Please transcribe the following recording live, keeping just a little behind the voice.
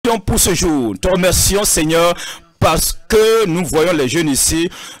remercions pour ce jour. Te remercions, Seigneur, parce que nous voyons les jeunes ici,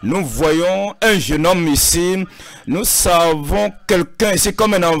 nous voyons un jeune homme ici, nous savons quelqu'un ici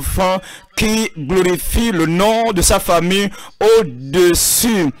comme un enfant qui glorifie le nom de sa famille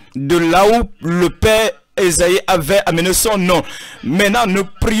au-dessus de là où le Père Esaïe avait amené son nom. Maintenant, nous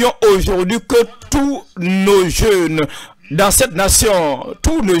prions aujourd'hui que tous nos jeunes dans cette nation,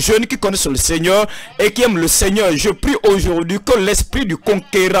 tous nos jeunes qui connaissent le Seigneur et qui aiment le Seigneur, je prie aujourd'hui que l'esprit du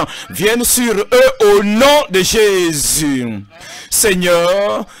conquérant vienne sur eux au nom de Jésus.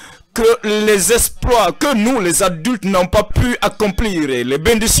 Seigneur, que les exploits que nous, les adultes, n'avons pas pu accomplir, et les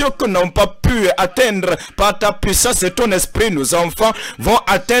bénédictions que nous n'avons pas pu atteindre par ta puissance et ton esprit, nos enfants vont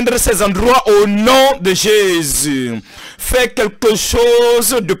atteindre ces endroits au nom de Jésus. Fais quelque chose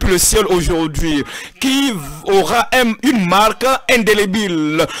depuis le ciel aujourd'hui qui aura une marque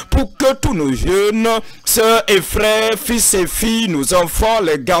indélébile pour que tous nos jeunes, sœurs et frères, fils et filles, nos enfants,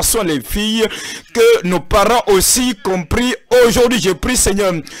 les garçons, les filles, que nos parents aussi compris, aujourd'hui je prie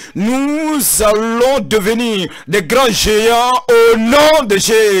Seigneur, nous allons devenir des grands géants au nom de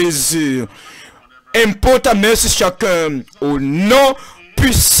Jésus. Impose ta main sur chacun. Au nom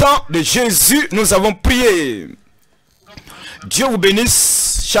puissant de Jésus, nous avons prié. Dieu vous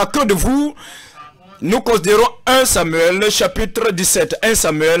bénisse, chacun de vous. Nous considérons 1 Samuel, chapitre 17. 1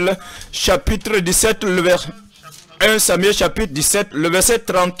 Samuel, chapitre 17, le verset 1 Samuel, chapitre 17, le verset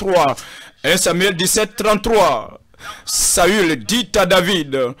 33. 1 Samuel 17, 33. Saül dit à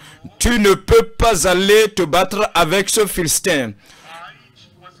David, tu ne peux pas aller te battre avec ce Philistin,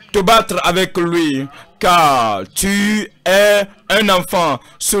 te battre avec lui, car tu es un enfant.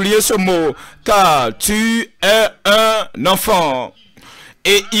 Soulignez ce mot, car tu es un enfant.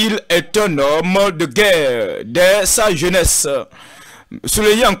 Et il est un homme de guerre dès sa jeunesse.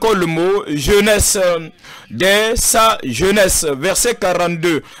 Soulignez encore le mot jeunesse, dès sa jeunesse. Verset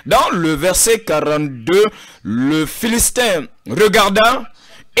 42. Dans le verset 42, le Philistin regarda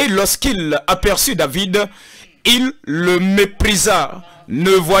et lorsqu'il aperçut David, il le méprisa,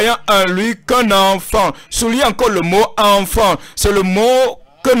 ne voyant en lui qu'un enfant. Soulignez encore le mot enfant. C'est le mot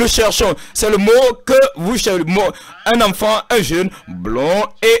que nous cherchons. C'est le mot que vous cherchez. Un enfant, un jeune, blond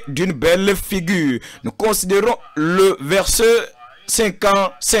et d'une belle figure. Nous considérons le verset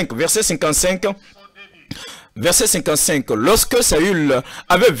 55. Verset 55. Verset 55. Lorsque Saül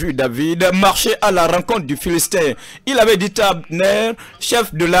avait vu David marcher à la rencontre du Philistin, il avait dit à Abner,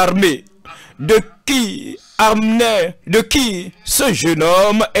 chef de l'armée, de qui ce jeune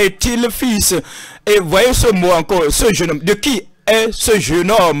homme est-il fils? Et voyez ce mot encore, ce jeune homme, de qui est ce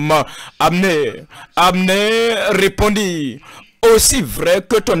jeune homme? Abner répondit, aussi vrai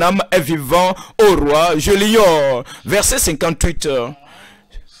que ton âme est vivant, ô roi, je l'ignore. Verset 58.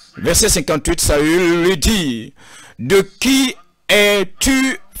 Verset 58, Saül lui dit, de qui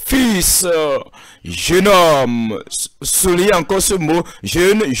es-tu fils? Jeune homme. Soulignez encore ce mot,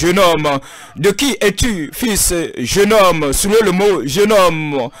 jeune homme. De qui es-tu fils? Jeune homme. Soulignez le mot, jeune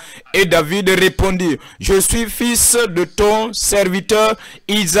homme. Et David répondit, je suis fils de ton serviteur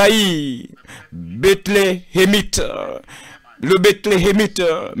Isaïe, Bethléemite. Le Bethléemite.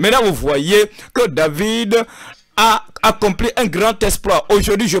 Maintenant vous voyez que David a accompli un grand exploit.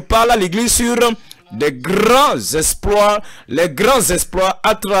 Aujourd'hui je parle à l'église sur des grands exploits, les grands exploits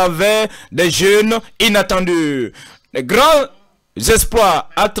à travers des jeunes inattendus. Les grands exploits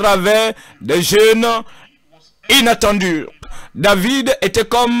à travers des jeunes inattendus. David était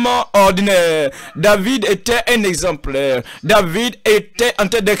comme ordinaire. David était un exemplaire. David était en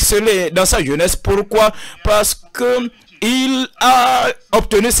train d'exceller dans sa jeunesse. Pourquoi? Parce que il a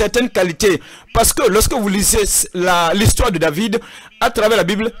obtenu certaines qualités. Parce que lorsque vous lisez l'histoire de David, à travers la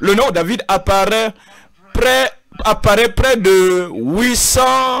Bible, le nom David apparaît près de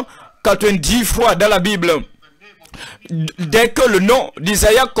 890 fois dans la Bible. Dès que le nom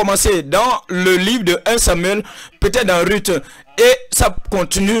d'Isaïe a commencé dans le livre de 1 Samuel, peut-être dans Ruth, et ça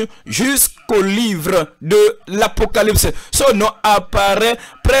continue jusqu'au livre de l'Apocalypse. Son nom apparaît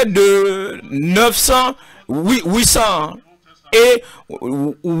près de 800 et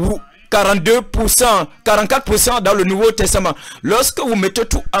 42%, 44% dans le Nouveau Testament. Lorsque vous mettez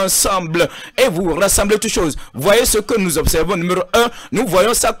tout ensemble et vous rassemblez toutes choses, voyez ce que nous observons. Numéro 1, nous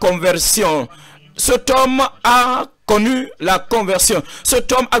voyons sa conversion. Cet homme a connu la conversion.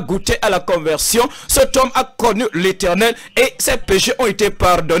 Cet homme a goûté à la conversion. Cet homme a connu l'Éternel et ses péchés ont été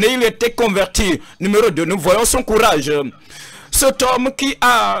pardonnés. Il était converti. Numéro 2, nous voyons son courage. cet homme qui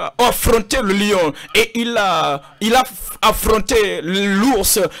a affronté le lion et il a affronté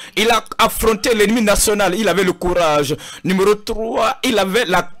l'ours, il a affronté l'ennemi national, il avait le courage. Numéro 3, il avait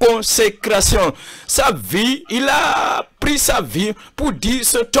la consécration. Sa vie, il a pris sa vie pour dire,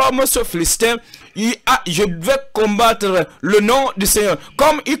 cet homme, ce Philistin, je vais combattre le nom du Seigneur.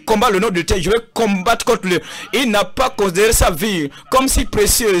 Comme il combat le nom de Dieu, je vais combattre contre lui. Il n'a pas considéré sa vie comme si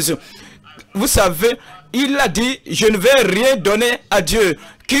précieuse. Vous savez, il a dit, je ne vais rien donner à Dieu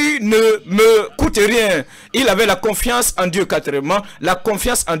qui ne me coûte rien. Il avait la confiance en Dieu, quatrièmement, la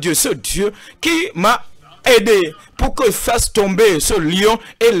confiance en Dieu, ce Dieu qui m'a aidé pour que je fasse tomber ce lion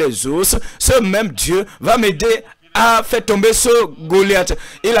et les os. Ce même Dieu va m'aider a fait tomber ce Goliath.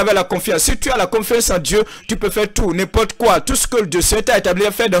 Il avait la confiance. Si tu as la confiance en Dieu, tu peux faire tout, n'importe quoi. Tout ce que Dieu s'est établi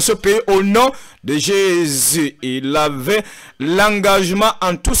à faire dans ce pays au nom de Jésus. Il avait l'engagement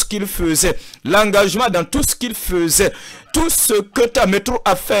en tout ce qu'il faisait. L'engagement dans tout ce qu'il faisait. Tout ce que tu as métro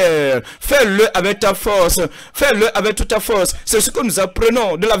à faire, fais-le avec ta force. Fais-le avec toute ta force. C'est ce que nous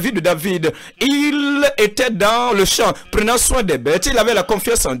apprenons de la vie de David. Il était dans le champ, prenant soin des bêtes. Il avait la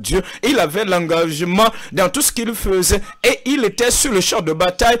confiance en Dieu. Il avait l'engagement dans tout ce qu'il faisait. Et il était sur le champ de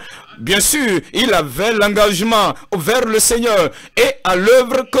bataille. Bien sûr, il avait l'engagement vers le Seigneur et à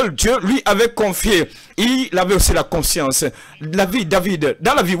l'œuvre que Dieu lui avait confiée. Il avait aussi la conscience. La vie, David,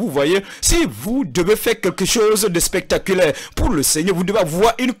 dans la vie, vous voyez, si vous devez faire quelque chose de spectaculaire pour le Seigneur, vous devez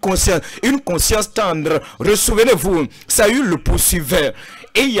avoir une conscience tendre. Souvenez-vous, Saül le poursuivait.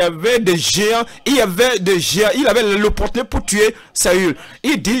 Et il y avait des géants, il avait l'opportunité pour tuer Saül.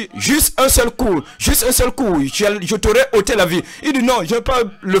 Il dit, juste un seul coup, je t'aurais ôté la vie. Il dit, non, je ne vais pas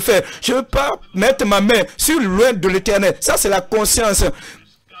le faire. Je ne vais pas mettre ma main sur loin de l'Éternel. Ça, c'est la conscience.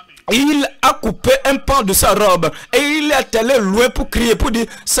 Il a coupé un pan de sa robe et il est allé loin pour crier, pour dire,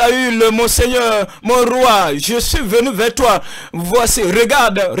 Saül, mon Seigneur, mon roi, je suis venu vers toi. Voici,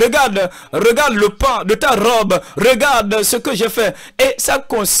 regarde le pan de ta robe, regarde ce que j'ai fait. Et sa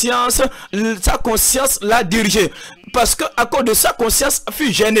conscience l'a dirigé. Parce que à cause de sa conscience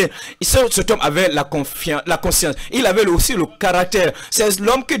fut gêné. Cet homme avait la conscience. Il avait aussi le caractère. C'est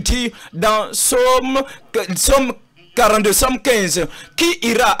l'homme qui dit dans Somme 42, Somme 15, qui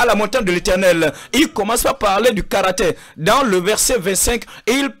ira à la montagne de l'Éternel. Il commence par parler du caractère. Dans le verset 25,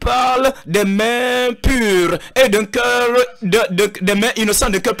 il parle des mains pures et d'un cœur, des mains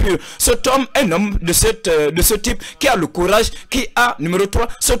innocentes, de cœur pur. Cet homme, un homme de ce type, qui a le courage, qui a, numéro 3,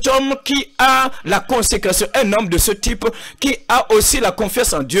 cet homme qui a la consécration, un homme de ce type, qui a aussi la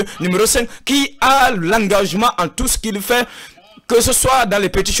confiance en Dieu, numéro 5, qui a l'engagement en tout ce qu'il fait, que ce soit dans les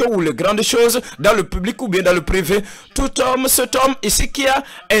petites choses ou les grandes choses, dans le public ou bien dans le privé. Cet homme ici qui a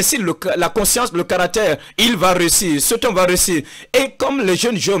ainsi la conscience, le caractère, il va réussir, cet homme va réussir. Et comme les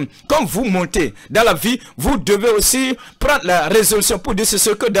jeunes hommes, quand vous montez dans la vie, vous devez aussi prendre la résolution pour dire c'est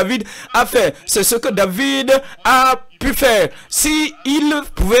ce que David a fait, c'est ce que David a pu faire. Si il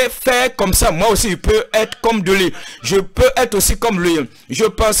pouvait faire comme ça, moi aussi je peux être comme de lui. Je peux être aussi comme lui. Je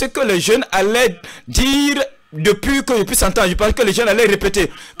pensais que les jeunes allaient dire, depuis que je puisse entendre, je pense que les gens allaient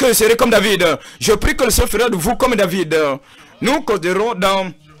répéter que je serai comme David. Je prie que le Seigneur fera de vous comme David. Nous considérons dans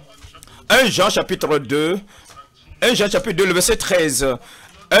 1 Jean chapitre 2, 1 Jean chapitre 2, le verset 13.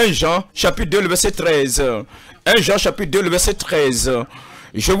 1 Jean chapitre 2, le verset 13. 1 Jean chapitre 2, le verset 13.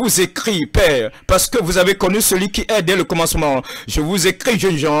 Je vous écris, Père, parce que vous avez connu celui qui est dès le commencement. Je vous écris,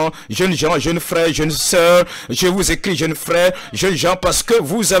 jeunes gens, jeunes frères, jeunes sœurs. Je vous écris, jeunes frères, jeunes gens, parce que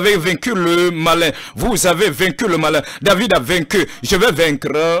vous avez vaincu le malin. Vous avez vaincu le malin. David a vaincu. Je vais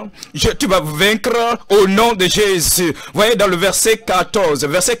vaincre. Tu vas vaincre au nom de Jésus. Voyez dans le verset 14.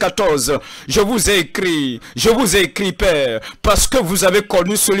 Verset 14. Je vous ai écrit, Père, parce que vous avez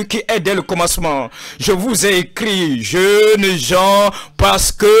connu celui qui est dès le commencement. Je vous ai écrit, jeunes gens, parce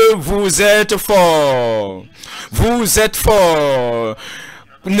que vous êtes forts. Vous êtes forts.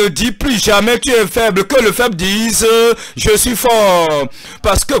 Ne dis plus jamais tu es faible, que le faible dise je suis fort.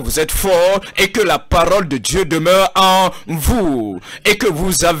 Parce que vous êtes fort et que la parole de Dieu demeure en vous. Et que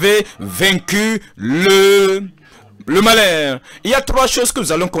vous avez vaincu le malheur. Il y a 3 choses que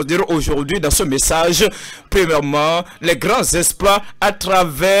nous allons considérer aujourd'hui dans ce message. Premièrement, les grands exploits à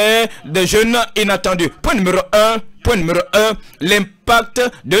travers des jeunes inattendus. Point numéro 1, l'impact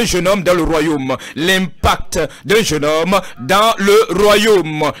d'un jeune homme dans le royaume. L'impact d'un jeune homme dans le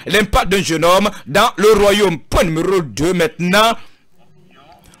royaume. L'impact d'un jeune homme dans le royaume. Point numéro 2 maintenant.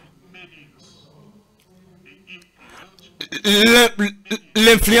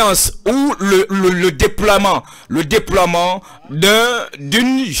 l'influence ou le déploiement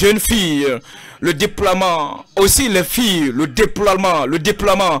d'une jeune fille, le déploiement, aussi les filles, le déploiement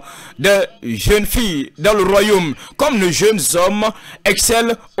de jeunes filles dans le royaume. Comme nos jeunes hommes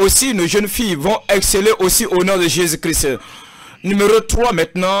excellent, aussi nos jeunes filles vont exceller aussi au nom de Jésus-Christ. Numéro 3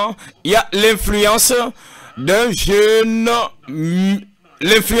 maintenant, il y a l'influence d'un jeune...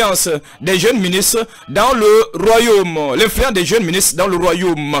 L'influence des jeunes ministres dans le royaume. L'influence des jeunes ministres dans le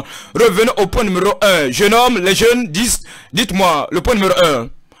royaume. Revenons au point numéro 1. Jeune homme, les jeunes disent, dites-moi, le point numéro 1.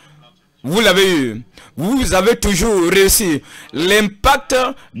 Vous l'avez eu. Vous avez toujours réussi. L'impact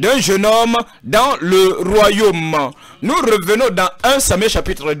d'un jeune homme dans le royaume. Nous revenons dans 1 Samuel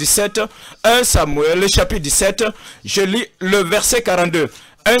chapitre 17. 1 Samuel chapitre 17. Je lis le verset 42.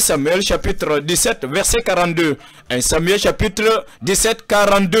 1 Samuel chapitre 17 verset 42. 1 Samuel chapitre 17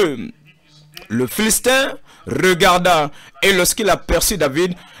 42. Le Philistin regarda et lorsqu'il aperçut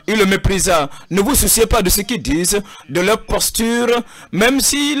David, il le méprisa. Ne vous souciez pas de ce qu'ils disent, de leur posture. Même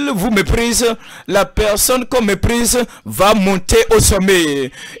s'ils vous méprisent, la personne qu'on méprise va monter au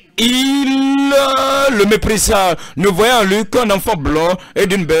sommet. Il le méprisa, ne voyant en lui qu'un enfant blanc et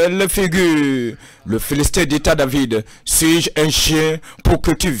d'une belle figure. Le Philistin dit à David, suis-je un chien pour que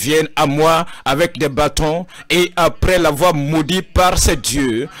tu viennes à moi avec des bâtons? Et après l'avoir maudit par ses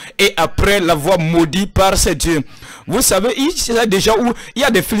dieux, vous savez, il y a déjà où il y a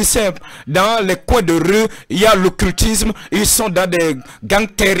des Philistins dans les coins de rue, il y a l'occultisme, ils sont dans des gangs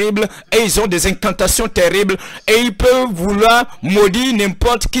terribles et ils ont des incantations terribles et ils peuvent vouloir maudire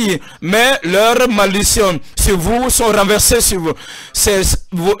n'importe qui, mais leurs malédictions sur vous sont renversées sur vous.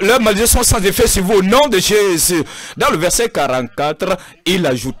 Leurs malédictions sont sans effet sur vous au nom de Jésus. Dans le verset 44, il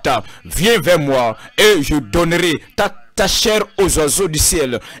ajouta, viens vers moi et je donnerai ta chair aux oiseaux du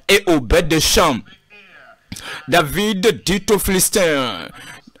ciel et aux bêtes des champs. David dit aux Philistins,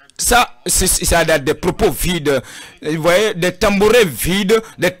 ça a des propos vides. Vous voyez, des tambourins vides,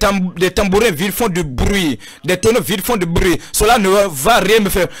 des tambourins vides font du bruit, des tonneaux vides font du bruit. Cela ne va rien me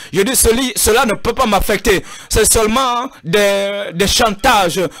faire. Je dis, cela ne peut pas m'affecter. C'est seulement des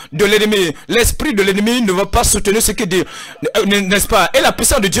chantages de l'ennemi. L'esprit de l'ennemi ne va pas soutenir ce qu'il dit, n'est-ce pas? Et la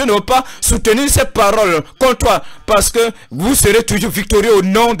puissance de Dieu ne va pas soutenir ses paroles contre toi, parce que vous serez toujours victorieux au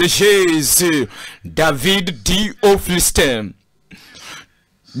nom de Jésus. David dit aux Philistins,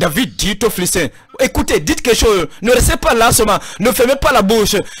 écoutez, dites quelque chose, ne restez pas là seulement, ne fermez pas la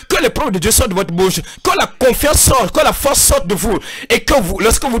bouche, que les paroles de Dieu sortent de votre bouche, que la confiance sorte, que la force sorte de vous, et que vous,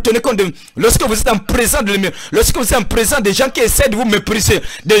 lorsque vous tenez compte de, lorsque vous êtes en présence de l'ennemi, lorsque vous êtes en présence des gens qui essaient de vous mépriser,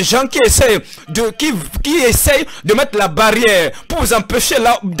 des gens qui essaient de mettre la barrière pour vous empêcher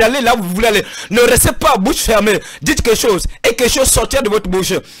d'aller là où vous voulez aller, ne restez pas bouche fermée, dites quelque chose, et quelque chose sortira de votre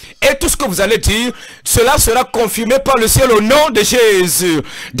bouche, et tout ce que vous allez dire, cela sera confirmé par le ciel au nom de Jésus.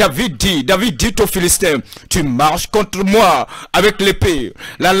 David dit aux Philistins, tu marches contre moi avec l'épée,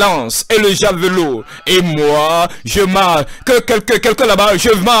 la lance et le javelot, et moi je marche. Que quelqu'un là-bas, je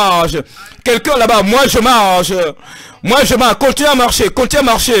marche. Quelqu'un là-bas, moi je marche. Moi je marche. Continuez à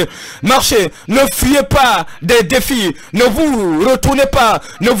marcher, marchez. Ne fuyez pas des défis. Ne vous retournez pas.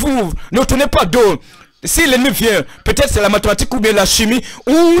 Ne tournez pas dos. Si l'ennemi vient, peut-être c'est la mathématique ou bien la chimie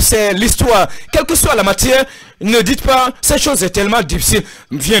ou c'est l'histoire, quelle que soit la matière, ne dites pas, cette chose est tellement difficile.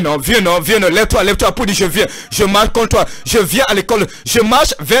 Viens, lève-toi pour dire je marche contre toi, je viens à l'école, je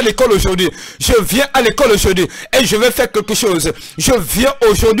marche vers l'école aujourd'hui, je viens à l'école aujourd'hui et je vais faire quelque chose. Je viens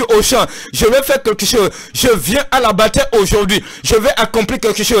aujourd'hui au champ, je vais faire quelque chose. Je viens à la bataille aujourd'hui, je vais accomplir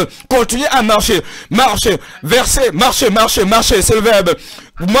quelque chose. Continuez à marcher, verser, marcher, c'est le verbe.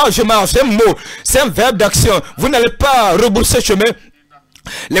 Moi je marche, c'est un mot, c'est un verbe d'action. Vous n'allez pas rebrousser chemin.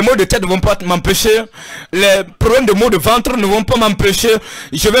 Les maux de tête ne vont pas m'empêcher. Les problèmes de maux de ventre ne vont pas m'empêcher.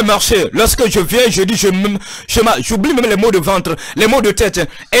 Je vais marcher. Lorsque je viens, je dis, j'oublie même les maux de ventre, les maux de tête.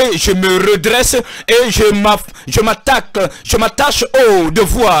 Et je me redresse et je m'attache au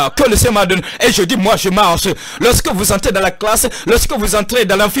devoir que le Seigneur m'a donné. Et je dis, moi je marche. Lorsque vous entrez dans la classe, lorsque vous entrez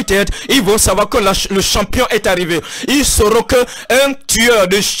dans l'amphithéâtre, ils vont savoir que le champion est arrivé. Ils sauront que un tueur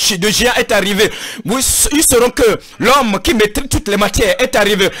de géants est arrivé. Ils sauront que l'homme qui maîtrise toutes les matières est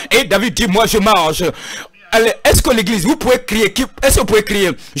arrivé. Et David dit, moi je marche. Allez, est-ce que l'église, vous pouvez crier, est-ce que vous pouvez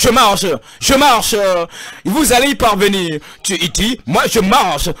crier, je marche, vous allez y parvenir. Il dit, moi je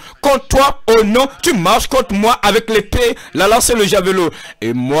marche contre toi au nom, tu marches contre moi avec l'épée, la lance et le javelot.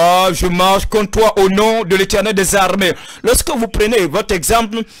 Et moi je marche contre toi au nom de l'Éternel des armées. Lorsque vous prenez votre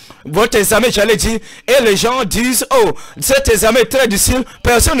exemple, votre examen, j'allais dire, et les gens disent, oh, cet examen est très difficile,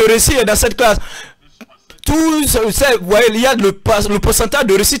 personne ne réussit dans cette classe. Tout ça, vous voyez, il y a le pourcentage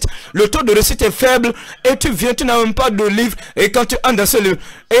de réussite, le taux de réussite est faible, et tu viens, tu n'as même pas de livre, et quand tu entres dans ce livre,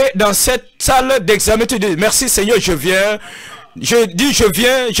 et dans cette salle d'examen, tu dis, merci Seigneur, je viens. Je dis,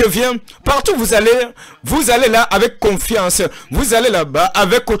 je viens. Partout vous allez là avec confiance. Vous allez là-bas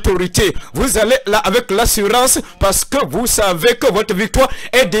avec autorité. Vous allez là avec l'assurance parce que vous savez que votre victoire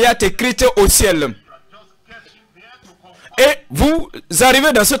est déjà écrite au ciel. Et vous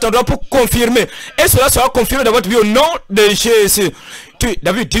arrivez dans cet endroit pour confirmer. Et cela sera confirmé dans votre vie au nom de Jésus.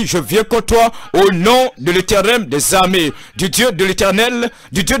 David dit, je viens contre toi au nom de l'Éternel des armées, du Dieu de l'Éternel,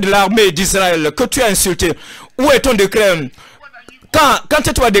 du Dieu de l'armée d'Israël, que tu as insulté. Où est ton décret? Quand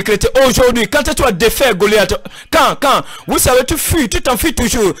tu as décrété aujourd'hui, quand tu as défait Goliath, quand, vous savez, tu fuis, tu t'enfuis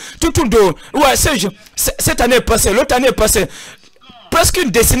toujours, tout le dos. Ouais, cette année est passée, l'autre année est passée, presque une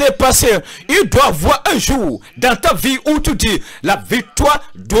décennie est passée. Il doit avoir un jour dans ta vie où tu dis, la victoire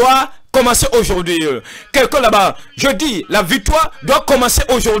doit commencer aujourd'hui. Quelqu'un là-bas, je dis, la victoire doit commencer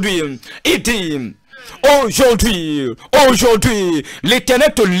aujourd'hui. Il dit, aujourd'hui,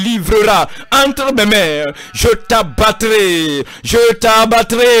 l'Éternel te livrera entre mes mains. Je t'abattrai, et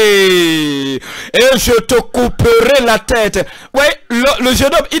je te couperai la tête. Ouais, le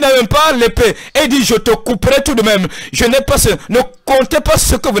jeune homme, il n'a même pas l'épée. Et il dit, je te couperai tout de même. Je n'ai pas ce... Ne comptez pas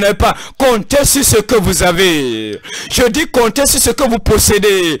ce que vous n'avez pas. Comptez sur ce que vous avez. Je dis, comptez sur ce que vous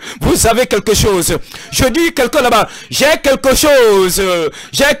possédez. Vous avez quelque chose. Je dis, quelqu'un là-bas, j'ai quelque chose.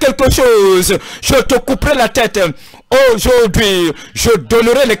 Je te couperai la tête. Aujourd'hui, je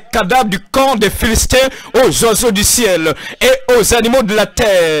donnerai les cadavres du camp des Philistins aux oiseaux du ciel et aux animaux de la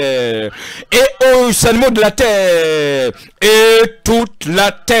terre. Et toute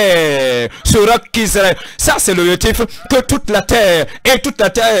la terre sera qu'Israël. Ça, c'est l'objectif, que toute la terre,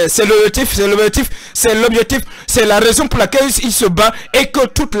 c'est l'objectif, c'est la raison pour laquelle il se bat, et que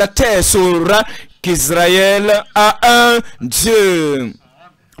toute la terre saura qu'Israël a un Dieu.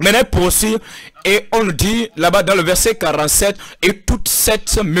 Maintenant, poursuit, et on nous dit là-bas dans le verset 47, et toute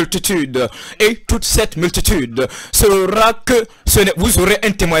cette multitude sera que vous aurez un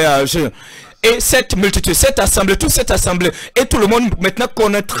témoignage. Et cette multitude, cette assemblée, toute cette assemblée, et tout le monde maintenant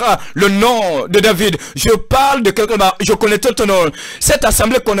connaîtra le nom de David. Je parle de quelqu'un, je connaîtrai ton nom. Cette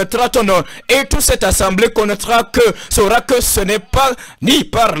assemblée connaîtra ton nom. Et toute cette assemblée saura que ce n'est pas ni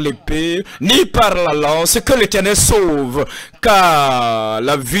par l'épée, ni par la lance que l'Éternel sauve. Car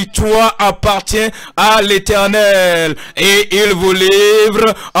la victoire appartient à l'Éternel. Et il vous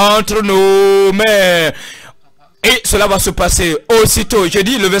livre entre nos mains. Et cela va se passer aussitôt. Je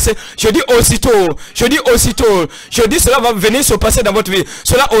dis le verset, je dis cela va venir se passer dans votre vie.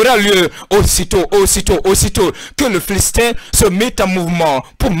 Cela aura lieu aussitôt que le Philistin se met en mouvement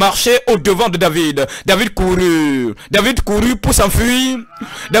pour marcher au devant de David. David courut pour s'enfuir.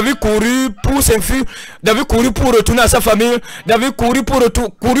 David courut pour retourner à sa famille. David courut pour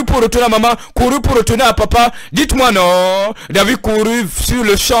retourner à maman, courut pour retourner à papa. Dites-moi non. David courut sur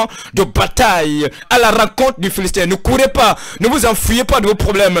le champ de bataille à la rencontre du Philistin. Ne courez pas, ne vous enfuyez pas de vos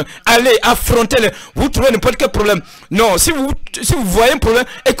problèmes. Allez, affrontez-les. Vous trouvez n'importe quel problème. Non, si vous voyez un problème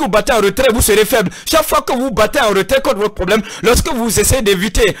et que vous battez en retrait, vous serez faible. Chaque fois que vous battez en retrait contre votre problème, lorsque vous essayez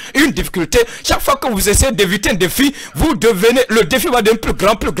d'éviter une difficulté, chaque fois que vous essayez d'éviter un défi, le défi va devenir plus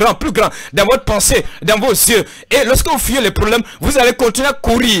grand dans votre pensée, dans vos yeux. Et lorsque vous fuyez les problèmes, vous allez continuer à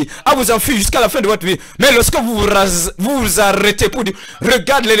courir, à vous enfuir jusqu'à la fin de votre vie. Mais lorsque vous vous arrêtez pour dire,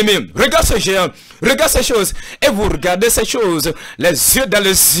 regarde l'ennemi, regarde ce géant, regarde ces choses, et vous regardez ces choses, les yeux dans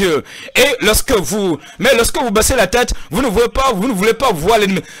les yeux. Et lorsque vous baissez la tête, vous ne voulez pas voir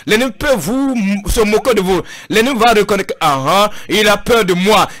l'ennemi. L'ennemi peut se moquer de vous. L'ennemi va reconnaître, il a peur de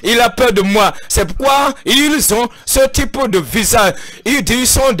moi, C'est pourquoi ils ont ce type de visage. Ils disent, ils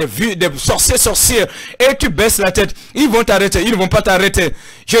sont des sorciers. Et tu baisses la tête. Ils vont t'arrêter, ils ne vont pas t'arrêter.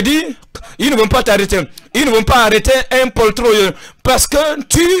 Je dis, ils ne vont pas t'arrêter. Ils ne vont pas arrêter un poltrouille parce que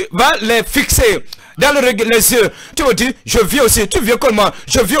tu vas les fixer dans les yeux. Tu me dis, je viens aussi, tu viens comme moi,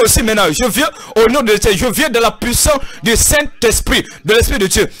 je viens aussi maintenant, je viens au nom de Dieu, je viens de la puissance du Saint-Esprit, de l'Esprit de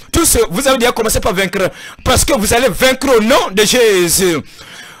Dieu. Tout ce, vous avez déjà commencé par vaincre, parce que vous allez vaincre au nom de Jésus.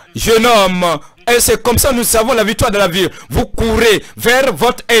 Jeune homme, et c'est comme ça nous avons la victoire de la vie. Vous courez vers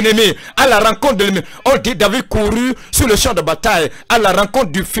votre ennemi, à la rencontre de l'ennemi. On dit David courut sur le champ de bataille, à la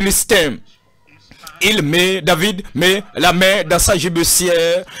rencontre du Philistin. David met la main dans sa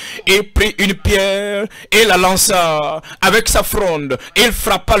gibecière et prit une pierre et la lança avec sa fronde. Il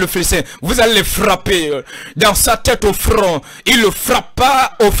frappa le Philistin. Vous allez le frapper dans sa tête au front. Il le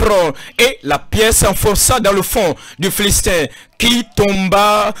frappa au front et la pierre s'enfonça dans le fond du Philistin qui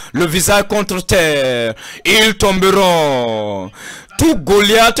tomba le visage contre terre. Ils tomberont. Tout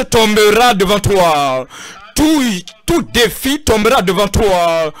Goliath tombera devant toi. Tout défi tombera devant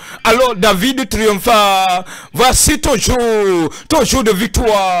toi. Alors David triompha. Voici ton jour de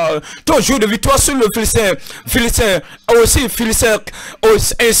victoire sur le Philistin,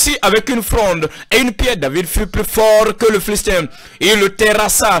 ainsi avec une fronde et une pierre. David fut plus fort que le Philistin. Il le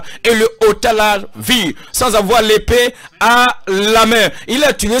terrassa et le ôta la vie sans avoir l'épée à la main. Il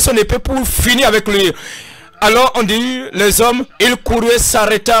a utilisé son épée pour finir avec lui. Alors on dit, les hommes, ils couraient,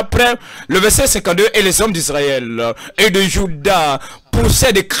 s'arrêta près, le verset 52, et les hommes d'Israël et de Juda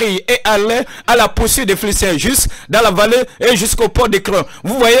poussaient des cris et allaient à la poursuite des Philistins, juste dans la vallée et jusqu'au port d'Écran.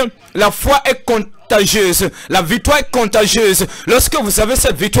 Vous voyez, la foi est contagieuse, la victoire est contagieuse. Lorsque vous avez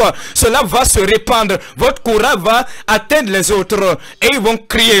cette victoire, cela va se répandre, votre courage va atteindre les autres et ils vont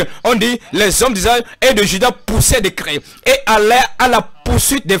crier. On dit, les hommes d'Israël et de Juda poussaient des cris et allaient à la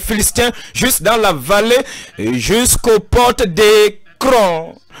poursuite des Philistins juste dans la vallée et jusqu'aux portes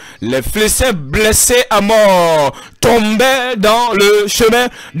d'Écran. Les Philistins blessés à mort tombaient dans le chemin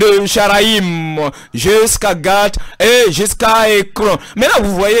de Charaïm jusqu'à Gath et jusqu'à Écran. Maintenant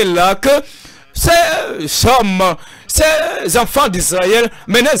vous voyez là que ces hommes, ces enfants d'Israël,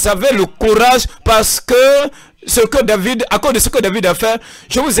 maintenant ils avaient le courage parce que à cause de ce que David a fait,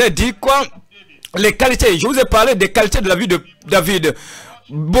 je vous ai dit quoi? Les qualités, je vous ai parlé des qualités de la vie de David.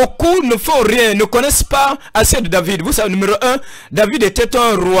 Beaucoup ne font rien, ne connaissent pas assez de David. Vous savez, numéro 1, David était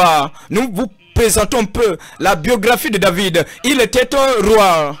un roi. Nous vous présentons un peu la biographie de David. Il était un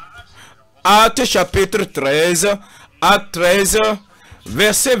roi. Acte chapitre 13, Acte 13,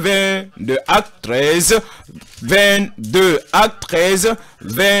 verset 22, Acte 13, 22, Acte 13,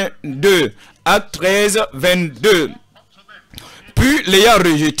 22, Acte 13, 22. Puis, l'ayant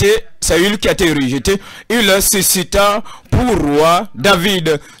rejeté, Saül qui a été rejeté, il le suscita pour roi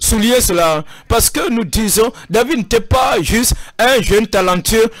David. Soulignez cela, parce que nous disons, David n'était pas juste un jeune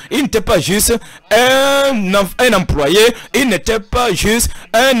talentueux, il n'était pas juste un employé, il n'était pas juste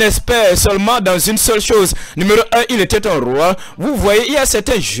un expert seulement dans une seule chose. Numéro 1, il était un roi. Vous voyez, il y a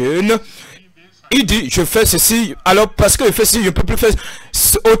certains jeunes, il dit, je fais ceci, alors parce que je fais ceci, je ne peux plus faire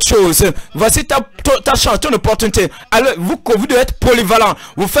autre chose. Voici ta chance, ton opportunité. Alors, vous devez être polyvalent.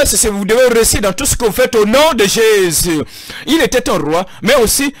 Vous faites ceci, vous devez réussir dans tout ce que vous faites au nom de Jésus. Il était un roi, mais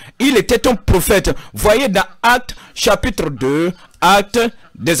aussi, il était un prophète. Voyez dans Actes, chapitre 2, Actes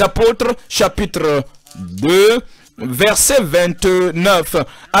des apôtres, chapitre 2, verset 29.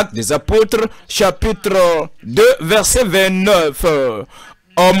 Actes des apôtres, chapitre 2, verset 29.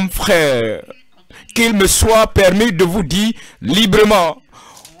 Hommes frères, qu'il me soit permis de vous dire librement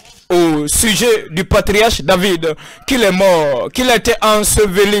au sujet du patriarche David, qu'il est mort, qu'il a été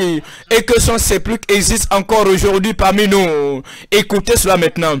enseveli et que son sépulcre existe encore aujourd'hui parmi nous. Écoutez cela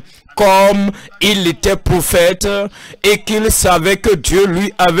maintenant. Comme il était prophète et qu'il savait que Dieu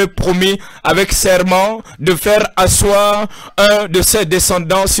lui avait promis avec serment de faire asseoir un de ses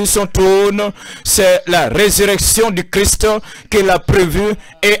descendants sur son trône, c'est la résurrection du Christ qu'il a prévue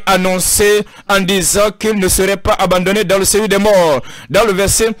et annoncé en disant qu'il ne serait pas abandonné dans le séjour des morts. Dans le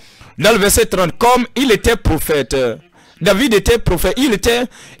verset 30, comme il était prophète, David était prophète,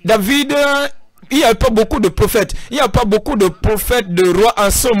 David... Il n'y a pas beaucoup de prophètes. Il n'y a pas beaucoup de prophètes, de rois en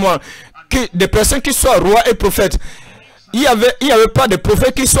ce moment. Des personnes qui soient rois et prophètes. Il n'y avait pas de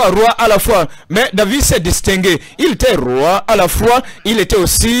prophètes qui soient rois à la fois. Mais David s'est distingué. Il était roi à la fois. Il était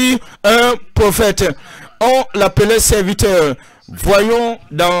aussi un prophète. On l'appelait serviteur. Voyons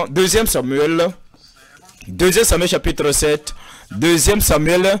dans 2 Samuel. 2 Samuel chapitre 7. 2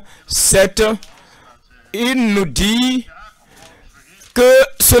 Samuel 7. Il nous dit que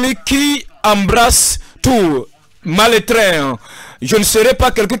celui qui embrasse tout, mal étreint. Je ne serai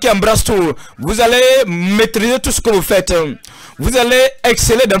pas quelqu'un qui embrasse tout. Vous allez maîtriser tout ce que vous faites. Vous allez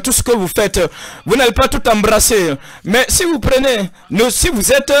exceller dans tout ce que vous faites. Vous n'allez pas tout embrasser. Mais si vous prenez, si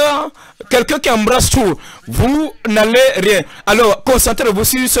vous êtes quelqu'un qui embrasse tout, vous n'allez rien. Alors, concentrez-vous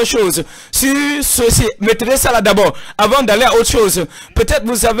sur ces choses. Sur ceci. Maîtrisez ça là d'abord. Avant d'aller à autre chose. Peut-être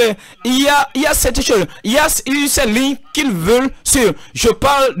vous avez, il y a cette chose. Il y a cette ligne qu'ils veulent sur. Je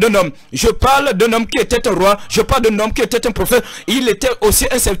parle d'un homme. Je parle d'un homme qui était un roi. Je parle d'un homme qui était un prophète. Il était aussi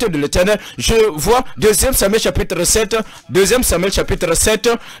un serviteur de l'Éternel. Je vois 2 Samuel chapitre 7. 2 Samuel chapitre 7.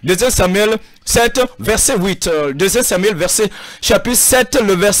 2 Samuel 7 verset 8. 2 Samuel chapitre 7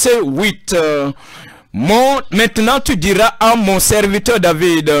 le verset 8. Maintenant tu diras à mon serviteur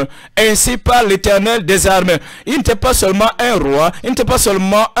David, ainsi parle l'Éternel des armées. Il n'était pas seulement un roi, il n'était pas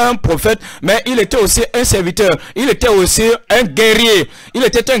seulement un prophète, mais il était aussi un serviteur, il était aussi un guerrier. Il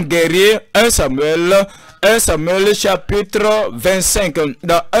était un guerrier. 1 Samuel chapitre 25,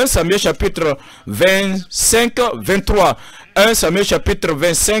 dans 1 Samuel chapitre 25, 23. 1 Samuel chapitre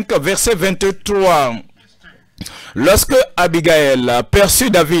 25, verset 23. Lorsque Abigail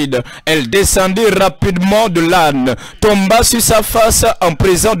aperçut David, elle descendit rapidement de l'âne, tomba sur sa face en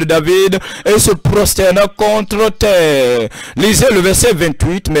présence de David et se prosterna contre terre. Lisez le verset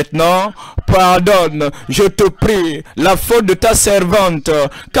 28 maintenant. Pardonne, je te prie, la faute de ta servante,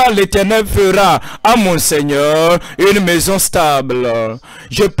 car l'Éternel fera à mon Seigneur une maison stable.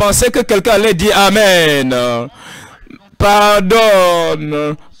 Je pensais que quelqu'un allait dire Amen.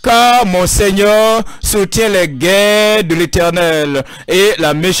 Pardonne, car mon Seigneur soutient les guerres de l'Éternel, et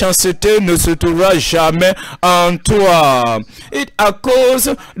la méchanceté ne se trouvera jamais en toi. Et à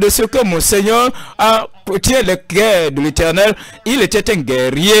cause de ce que mon Seigneur soutient les guerres de l'Éternel, il était un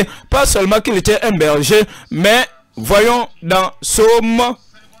guerrier, pas seulement qu'il était un berger, mais voyons dans Psaume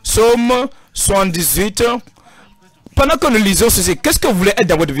 78, pendant que nous lisons ceci, qu'est-ce que vous voulez être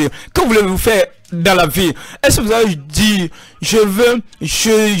dans votre vie? Que voulez-vous faire dans la vie? Est-ce que vous avez dit,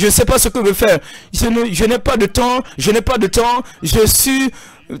 je sais pas ce que je veux faire, je n'ai pas de temps, je suis,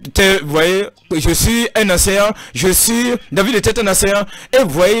 vous voyez, je suis un enseignant, David était un enseignant, et vous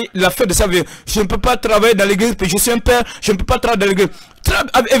voyez la fin de sa vie, je ne peux pas travailler dans l'église, puis je suis un père, je ne peux pas travailler dans l'église.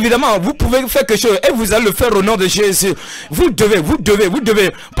 Évidemment, vous pouvez faire quelque chose et vous allez le faire au nom de Jésus. Vous devez,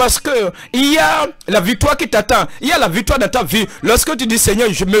 parce que il y a la victoire qui t'attend, il y a la victoire dans ta vie. Lorsque tu dis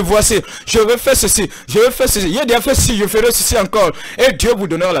Seigneur, je me voici, je vais faire ceci, il a déjà fait ceci, je ferai ceci encore. Et Dieu vous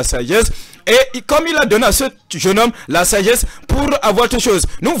donnera la sagesse. Et comme il a donné à ce jeune homme la sagesse pour avoir toutes choses.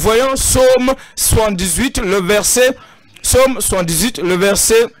 Nous voyons Psaume 78, le verset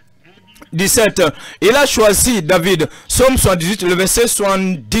 17. Il a choisi David. Psaume 78, le verset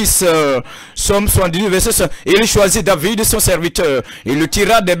 70. Psaume 78, verset 70. Il choisit David, son serviteur. Il le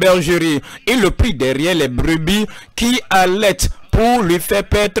tira des bergeries. Il le prit derrière les brebis qui allaient pour lui faire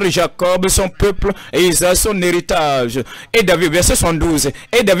paître Jacob, son peuple, et Israël, son héritage. Et David, verset 72,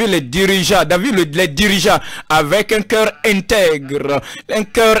 et David les dirigea, avec un cœur intègre,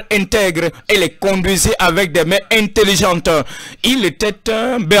 et les conduisait avec des mains intelligentes. Il était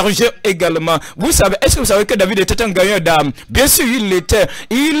un berger également. Vous savez, est-ce que vous savez que David était un gagnant d'âme? Bien sûr, il était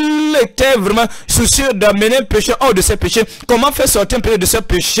vraiment soucieux d'amener un péché hors de ses péchés. Comment faire sortir un péché de ses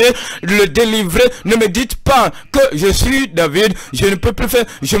péchés, le délivrer? Ne me dites pas que je suis David, je ne peux plus faire,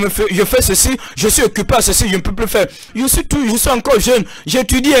 je fais ceci, je suis occupé à ceci, je ne peux plus faire. Je suis encore jeune,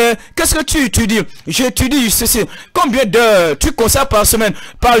 j'étudie, hein. Qu'est-ce que tu étudies? J'étudie ceci. Combien d'heures tu consacres par semaine,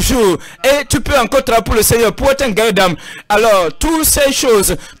 par jour? Et tu peux encore travailler pour le Seigneur, pour être un gagnant d'âme. Alors, toutes ces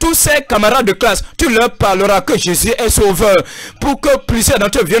choses, tous ces camarades de classe, tu leur parleras que Jésus est sauveur, pour que plusieurs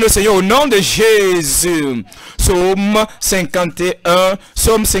d'entre eux viennent au Seigneur au nom de Jésus. Psaume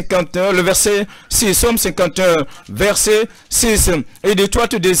 51, le verset 6, Psaume 51, verset 6. Et de toi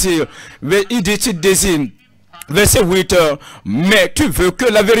tu désires, il dit tu désires. Verset 8, mais tu veux que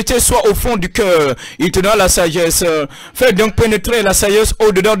la vérité soit au fond du cœur. Il te donne la sagesse. Fais donc pénétrer la sagesse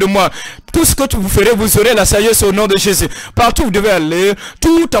au-dedans de moi. Tout ce que vous ferez, vous aurez la sagesse au nom de Jésus. Partout vous devez aller,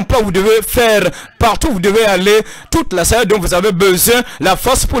 tout emploi vous devez faire, partout vous devez aller, toute la sagesse dont vous avez besoin, la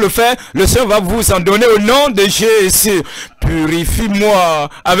force pour le faire, le Seigneur va vous en donner au nom de Jésus. Purifie-moi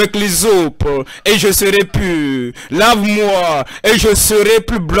avec l'hysope et je serai pur. Lave-moi et je serai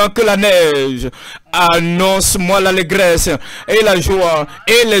plus blanc que la neige. Annonce-moi l'allégresse et la joie,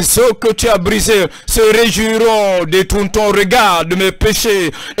 et les eaux que tu as brisées se réjouiront. Détourne ton regard de mes péchés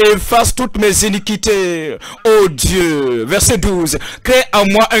et efface toutes mes iniquités. Ô Dieu, verset 12, crée en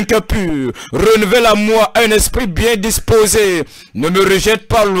moi un cœur pur, renouvelle à moi un esprit bien disposé. Ne me rejette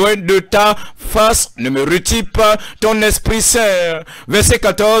pas loin de ta face, ne me retire pas ton esprit saint. Verset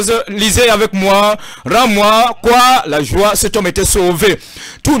 14, lisez avec moi. Rends-moi quoi? La joie, cet homme était sauvé.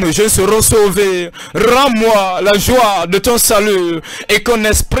 Tous nos jeunes seront sauvés. Rends-moi la joie de ton salut et qu'un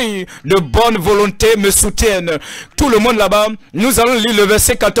esprit de bonne volonté me soutienne. Tout le monde là-bas, nous allons lire le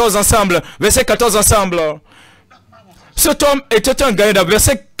verset 14 ensemble. Verset 14 ensemble. Cet homme était un gagnant.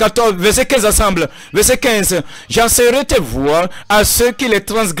 Verset 14, verset 15 ensemble. Verset 15. J'enseignerai tes voies à ceux qui les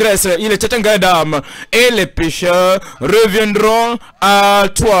transgressent. Il était un gagnant d'âme. Et les pécheurs reviendront à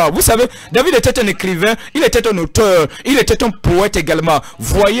toi. Vous savez, David était un écrivain. Il était un auteur. Il était un poète également.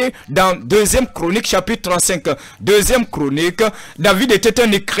 Voyez dans 2e Chronique chapitre 35. 2e Chronique. David était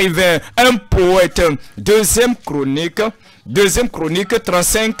un écrivain, un poète. 2e Chronique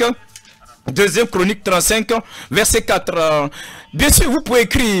 35. Deuxième Chronique 35, verset 4. Bien sûr, vous pouvez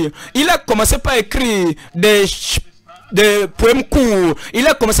écrire. Il a commencé par écrire des poèmes courts. Il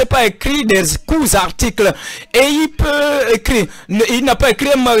a commencé par écrire des courts articles. Et il peut écrire. Il n'a pas écrit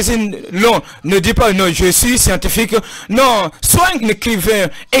un magazine long. Ne dis pas, non, je suis scientifique. Non, sois un écrivain.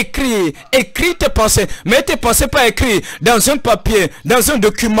 Écris tes pensées. Mais tes pensées pas écrites dans un papier, dans un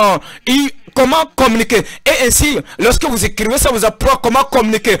document. Comment communiquer. Et ainsi, lorsque vous écrivez, ça vous apprend comment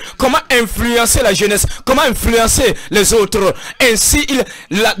communiquer, comment influencer la jeunesse, comment influencer les autres. Ainsi,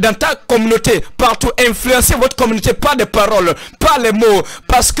 dans ta communauté, partout, influencer votre communauté par des paroles, par les mots,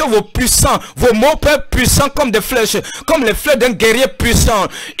 parce que vos mots peuvent être puissants comme des flèches, comme les flèches d'un guerrier puissant.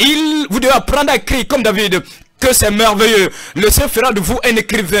 Vous devez apprendre à écrire comme David. Que c'est merveilleux. Le Seigneur fera de vous un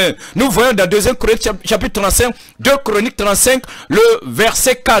écrivain. Nous voyons dans 2 Chroniques chapitre 35, 2 Chroniques 35, le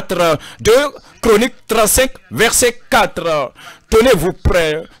verset 4. 2 Chroniques 35, verset 4. Tenez-vous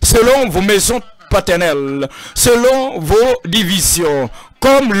prêts, selon vos maisons paternelles, selon vos divisions,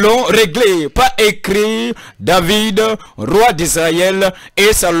 comme l'ont réglé, pas écrit David, roi d'Israël,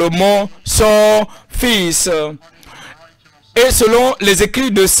 et Salomon, son fils. Et selon les écrits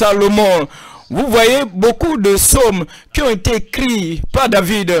de Salomon, vous voyez beaucoup de psaumes qui ont été écrits par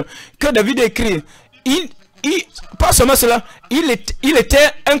David, que David a écrit. Pas seulement cela, il était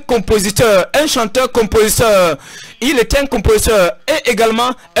un compositeur, un chanteur-compositeur. Il était un compositeur et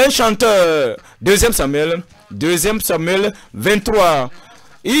également un chanteur. 2 Samuel 23.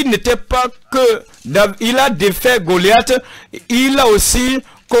 Il n'était pas que il a défait Goliath, il a aussi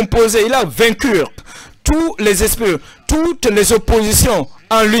composé, il a vaincu tous les esprits, toutes les oppositions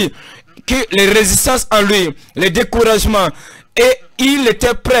en lui. Les résistances en lui, les découragements, et il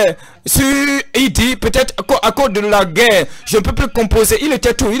était prêt. Il dit peut-être à cause de la guerre, je ne peux plus composer. Il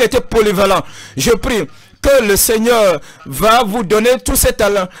était tout, il était polyvalent. Je prie que le Seigneur va vous donner tous ces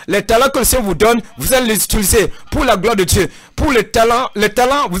talents. Les talents que le Seigneur vous donne, vous allez les utiliser pour la gloire de Dieu. Pour les talents,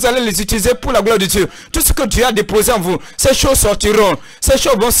 vous allez les utiliser pour la gloire de Dieu. Tout ce que Dieu a déposé en vous, ces choses sortiront. Ces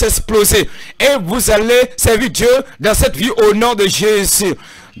choses vont s'exploser. Et vous allez servir Dieu dans cette vie au nom de Jésus.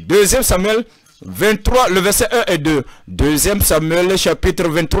 2 Samuel 23, le verset 1 et 2. 2 Samuel chapitre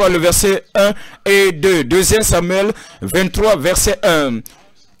 23, le verset 1 et 2. 2 Samuel 23, verset 1.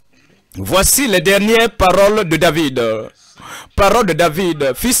 Voici les dernières paroles de David. Parole de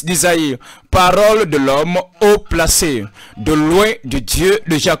David, fils d'Isaïe, parole de l'homme haut placé, de loin du Dieu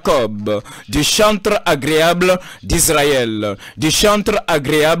de Jacob, du chantre agréable d'Israël, du chantre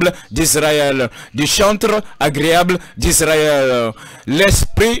agréable d'Israël, du chantre agréable d'Israël.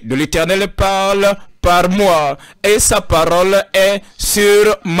 L'Esprit de l'Éternel parle par moi, et sa parole est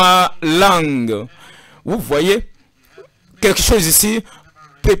sur ma langue. Vous voyez quelque chose ici,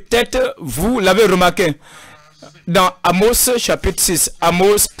 peut-être vous l'avez remarqué. Dans Amos chapitre 6,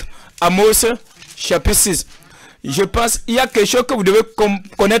 Amos chapitre 6, je pense qu'il y a quelque chose que vous devez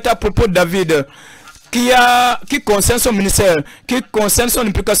connaître à propos de David, qui concerne son ministère, qui concerne son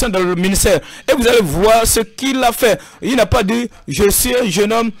implication dans le ministère. Et vous allez voir ce qu'il a fait. Il n'a pas dit, je suis un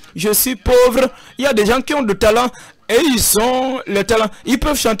jeune homme, je suis pauvre. Il y a des gens qui ont du talent et ils ont le talent. Ils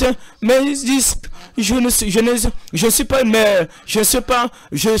peuvent chanter, mais ils disent, je ne suis pas une mère, je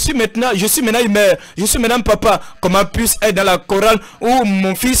suis maintenant une mère, je suis maintenant papa. Comment puisse être dans la chorale où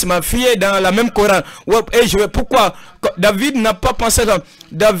mon fils, ma fille est dans la même chorale? Et pourquoi? David n'a pas pensé ça.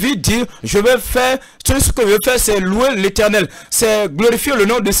 David dit, je vais faire, tout ce que je vais faire, c'est louer l'Éternel, c'est glorifier le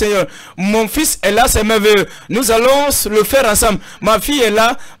nom du Seigneur. Mon fils est là, c'est merveilleux. Nous allons le faire ensemble. Ma fille est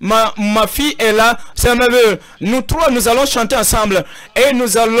là, ma fille est là, c'est merveilleux. Nous trois, nous allons chanter ensemble et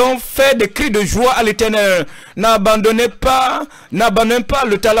nous allons faire des cris de joie à l'Éternel. N'abandonnez pas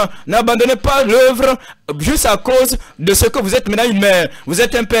le talent, n'abandonnez pas l'œuvre juste à cause de ce que vous êtes maintenant une mère, vous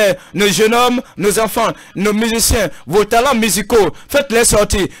êtes un père. Nos jeunes hommes, nos enfants, nos musiciens, vos talents musicaux, faites-les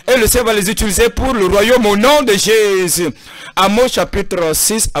sortir et le Seigneur va les utiliser pour le royaume au nom de Jésus. Amos chapitre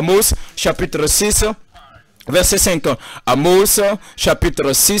 6, Amos chapitre 6, verset 5. Amos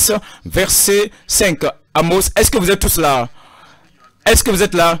chapitre 6, verset 5. Amos, est-ce que vous êtes tous là? Est-ce que vous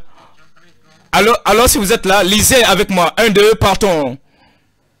êtes là? Alors si vous êtes là, lisez avec moi. 1, 2, partons.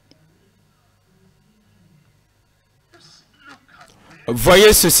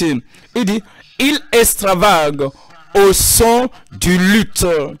 Voyez ceci. Il dit, il extravague au son du luth.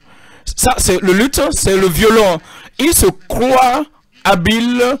 Ça, c'est le luth, c'est le violon. Il se croit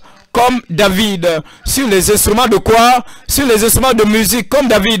habile comme David. Sur les instruments de quoi? Sur les instruments de musique comme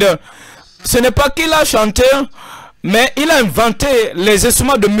David. Ce n'est pas qu'il a chanté, mais il a inventé les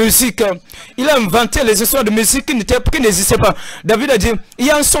instruments de musique. Il a inventé les instruments de musique qui n'existaient pas. David a dit, il y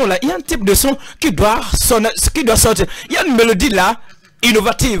a un son là, il y a un type de son qui doit sortir. Il y a une mélodie là,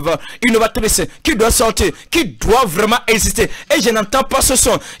 innovative, innovatrice, qui doit sortir, qui doit vraiment exister. Et je n'entends pas ce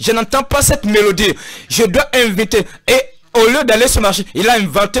son, je n'entends pas cette mélodie. Je dois inviter. Et au lieu d'aller sur le marché, il a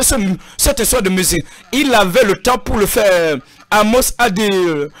inventé cette histoire de musique. Il avait le temps pour le faire. Amos a dit,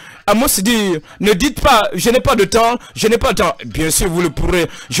 ne dites pas, je n'ai pas de temps, je n'ai pas de temps. Bien sûr, vous le pourrez.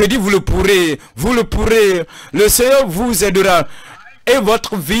 Je dis, vous le pourrez, vous le pourrez. Le Seigneur vous aidera. Et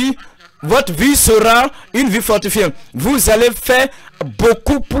votre vie sera une vie fortifiée. Vous allez faire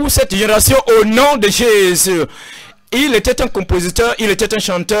beaucoup pour cette génération au nom de Jésus. Il était un compositeur, il était un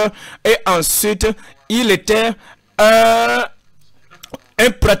chanteur, et ensuite, il était un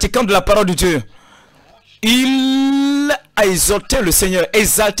pratiquant de la parole de Dieu. Il a exalté le Seigneur, Il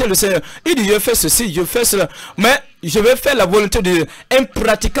dit, je fais ceci, je fais cela, mais je vais faire la volonté de Dieu. Un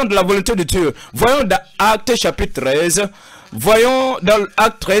pratiquant de la volonté de Dieu. Voyons dans Actes chapitre 13. Voyons dans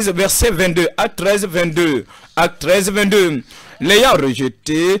Acte 13, verset 22. Acte 13, 22. Acte 13, 22. L'ayant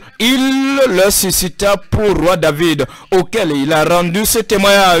rejeté, il le suscita pour roi David, auquel il a rendu ce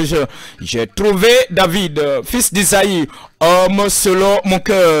témoignage. J'ai trouvé David, fils d'Isaïe, homme selon mon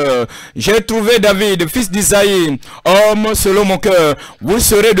cœur. J'ai trouvé David, fils d'Isaïe, homme selon mon cœur. Vous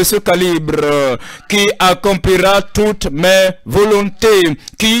serez de ce calibre qui accomplira toutes mes volontés,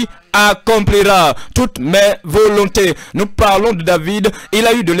 qui accomplira toutes mes volontés. Nous parlons de David. Il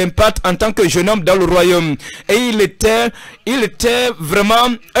a eu de l'impact en tant que jeune homme dans le royaume. Et il était vraiment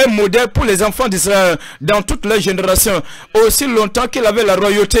un modèle pour les enfants d'Israël dans toute leur génération. Aussi longtemps qu'il avait la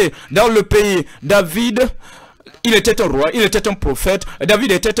royauté dans le pays, David, il était un roi, il était un prophète.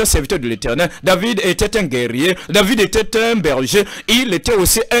 David était un serviteur de l'Éternel. David était un guerrier. David était un berger. Il était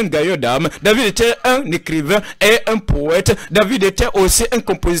aussi un gaillard d'âme. David était un écrivain et un poète. David était aussi un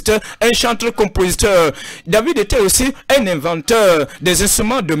compositeur, un chanteur-compositeur. David était aussi un inventeur des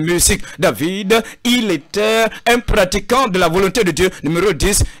instruments de musique. David, il était un pratiquant de la volonté de Dieu. Numéro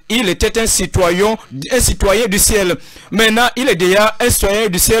 10, il était un citoyen du ciel. Maintenant, il est déjà un citoyen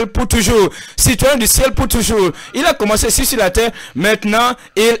du ciel pour toujours. Citoyen du ciel pour toujours. Il a commencé ici sur la terre, maintenant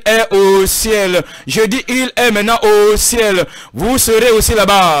il est au ciel. Je dis il est maintenant au ciel. Vous serez aussi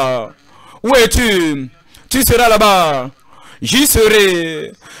là-bas. Où es-tu? Tu seras là-bas. J'y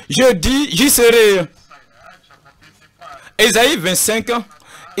serai. Je dis j'y serai. Ésaïe 25,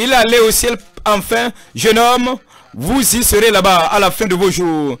 il est allé au ciel enfin. Jeune homme, vous y serez là-bas à la fin de vos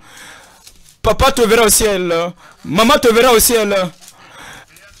jours. Papa te verra au ciel. Maman te verra au ciel.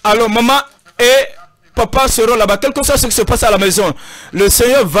 Alors maman et papa seront là-bas. Quel que soit ce qui se passe à la maison, le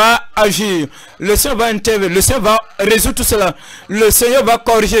Seigneur va agir. Le Seigneur va intervenir. Le Seigneur va résoudre tout cela. Le Seigneur va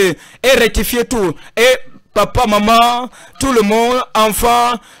corriger et rectifier tout. Et papa, maman, tout le monde,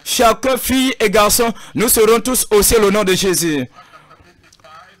 enfants, chacun, fille et garçon, nous serons tous au ciel au nom de Jésus.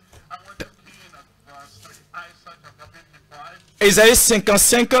 Ésaïe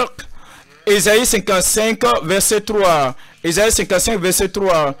 55, verset 3. Ésaïe 55, verset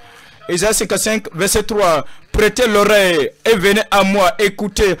 3. Ésaïe 55, verset 3. Prêtez l'oreille et venez à moi,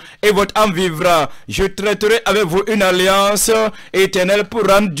 écoutez, et votre âme vivra. Je traiterai avec vous une alliance éternelle pour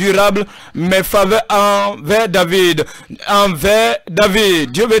rendre durable mes faveurs envers David. Envers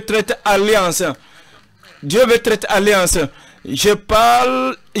David. Dieu veut traiter alliance. Dieu veut traiter alliance. Je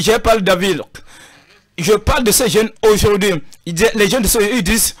parle David. Je parle de ces jeunes aujourd'hui. Les jeunes de ce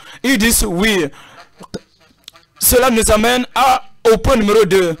ils disent oui. Cela nous amène au point numéro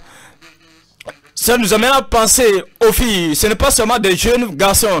 2. Ça nous amène à penser aux filles. Ce n'est pas seulement des jeunes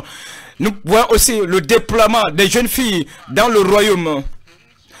garçons. Nous voyons aussi le déploiement des jeunes filles dans le royaume.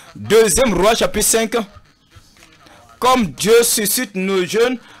 Deuxième roi chapitre 5. Comme Dieu suscite nos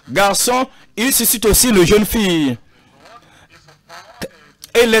jeunes garçons, il suscite aussi les jeunes filles.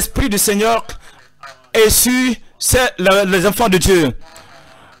 Et l'Esprit du Seigneur est sur les enfants de Dieu.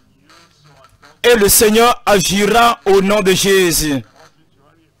 Et le Seigneur agira au nom de Jésus.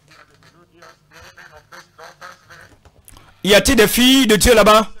 Y a-t-il des filles de Dieu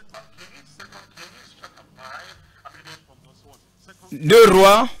là-bas? 2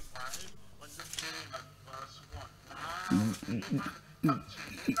 Rois.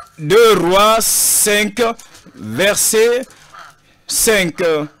 2 Rois 5, verset 5.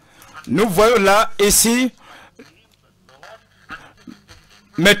 Nous voyons là, ici,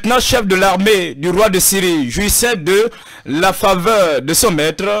 maintenant chef de l'armée du roi de Syrie jouissait de la faveur de son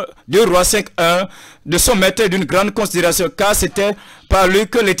maître, 2 Rois 5, 1, de son maître d'une grande considération, car c'était par lui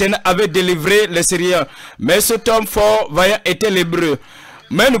que l'Éternel avait délivré les Syriens. Mais cet homme fort vaillant était l'Hébreu.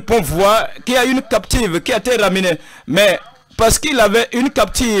 Mais nous pouvons voir qu'il y a une captive qui a été ramenée. Mais parce qu'il avait une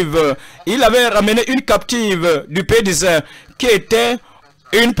captive, il avait ramené une captive du pays d'Israël qui était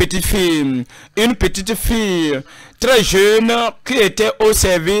une petite fille très jeune qui était au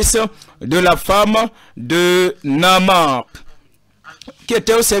service de la femme de Naaman, qui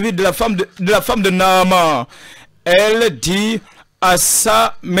était au service de la femme de Naaman. Elle dit à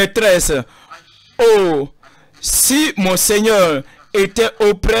sa maîtresse, oh, si mon Seigneur était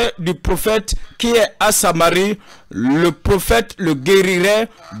auprès du prophète qui est à Samarie, le prophète le guérirait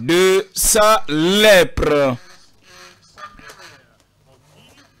de sa lèpre.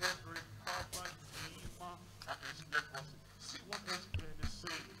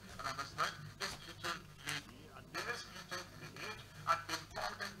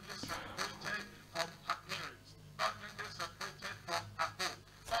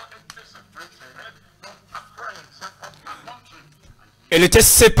 Elle était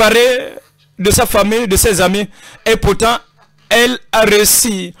séparée de sa famille, de ses amis, et pourtant, elle a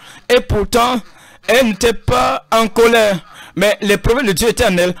réussi. Et pourtant, elle n'était pas en colère. Mais les promesses de Dieu étaient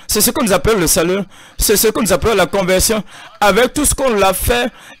en elle. C'est ce que nous appelons le salut. C'est ce que nous appelons la conversion. Avec tout ce qu'on l'a fait,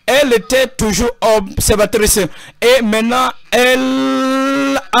 elle était toujours observatrice. Et maintenant,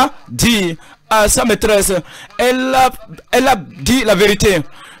 elle a dit à sa maîtresse, elle a dit la vérité.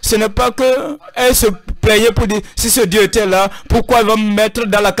 Ce n'est pas que elle se plaignait pour dire, si ce Dieu était là, pourquoi il va me mettre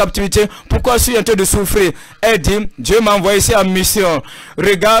dans la captivité? Pourquoi je suis en train de souffrir? Elle dit, Dieu m'a envoyé ici en mission.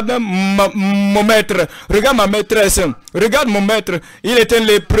 Regarde mon maître, regarde ma maîtresse, regarde mon maître, il est un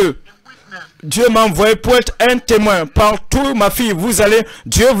lépreux. Dieu m'a envoyé pour être un témoin. Partout, ma fille, vous allez,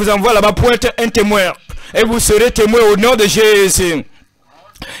 Dieu vous envoie là-bas pour être un témoin. Et vous serez témoin au nom de Jésus.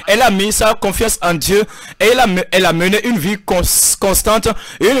 Elle a mis sa confiance en Dieu et elle a mené une vie constante,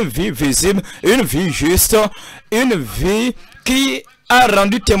 une vie visible, une vie juste, une vie qui a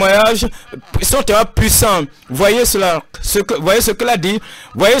rendu témoignage, son témoignage puissant. Voyez cela, voyez ce qu'elle a dit,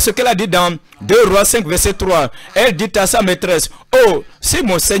 voyez ce qu'elle a dit dans 2 Rois 5 verset 3. Elle dit à sa maîtresse, oh, si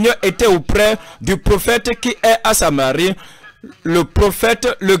mon Seigneur était auprès du prophète qui est à Samarie, le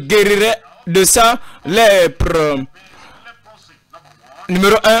prophète le guérirait de sa lèpre.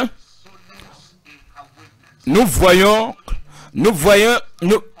 Numéro 1, nous voyons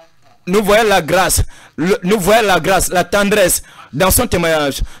la grâce, nous voyons la grâce, la tendresse dans son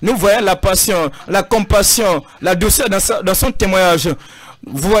témoignage. Nous voyons la passion, la compassion, la douceur dans son témoignage.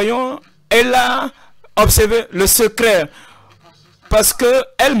 Voyons, elle a observé le secret parce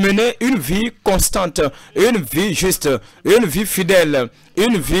qu'elle menait une vie constante, une vie juste, une vie fidèle,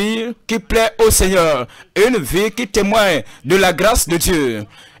 une vie qui plaît au Seigneur, une vie qui témoigne de la grâce de Dieu.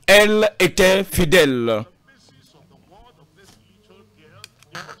 Elle était fidèle.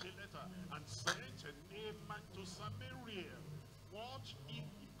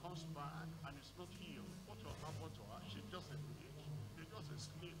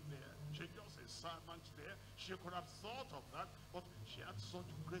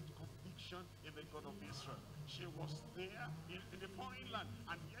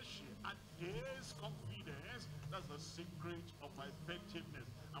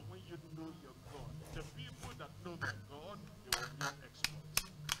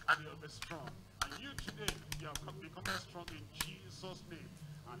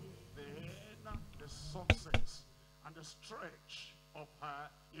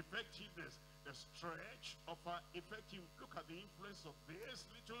 Look at the influence of this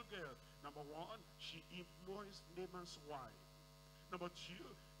little girl. Number 1, she influenced Naaman's wife. Number 2,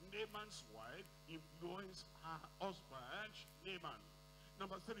 Naaman's wife influenced her husband, Naaman.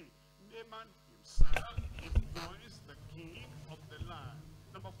 Number 3, Naaman himself influenced the king of the land.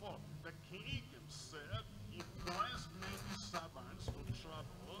 Number 4, the king himself influenced many servants to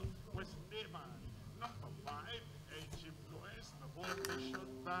travel with Naaman. Number 5, it influenced the whole nation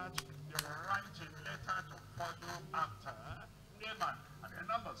that they were writing letter to follow after Naaman. And then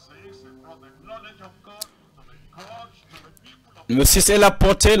number 6, it brought the knowledge of God to the people of Numéro 6, elle a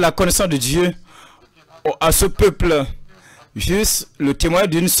porté la connaissance de Dieu à ce peuple. Juste le témoignage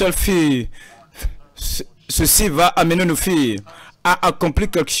d'une seule fille. Ceci va amener nos filles à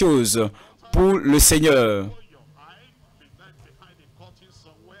accomplir quelque chose pour le Seigneur.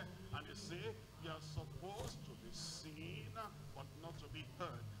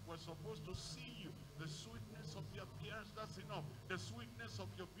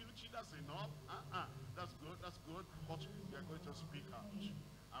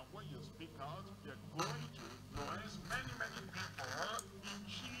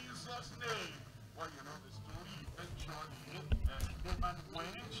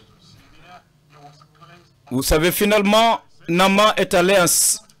 Vous savez, finalement, Naaman est allé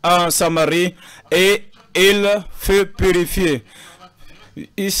en Samarie et il fut purifié.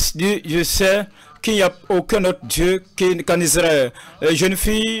 Il dit, je sais qu'il n'y a aucun autre Dieu qu'en Israël. Les jeunes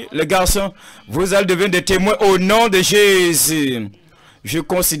filles, les garçons, vous allez devenir des témoins au nom de Jésus. Je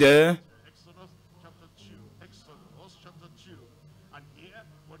considère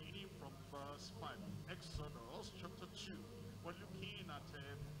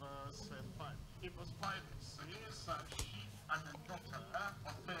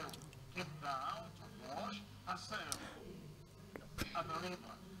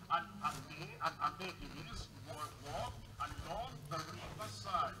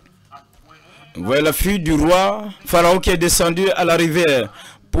voilà la fille du roi Pharaon qui est descendue à la rivière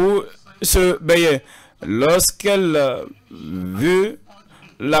pour se baigner. Lorsqu'elle vit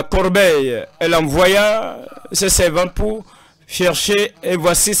la corbeille, elle envoya ses servantes pour chercher, et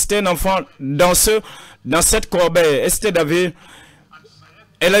voici c'était un enfant dans cette corbeille. Et c'était David.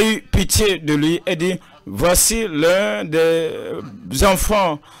 Elle a eu pitié de lui et dit, voici l'un des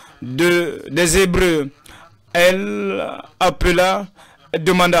enfants des Hébreux. Elle appela,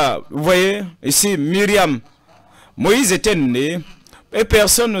 demanda, vous voyez, ici, Myriam. Moïse était né et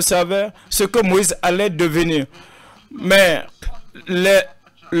personne ne savait ce que Moïse allait devenir. Mais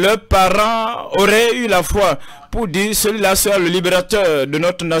leurs parents auraient eu la foi pour dire, celui-là sera le libérateur de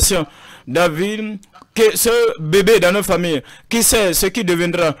notre nation. David, que ce bébé dans notre famille, qui sait ce qu'il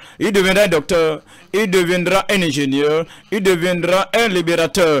deviendra? Il deviendra un docteur, il deviendra un ingénieur, il deviendra un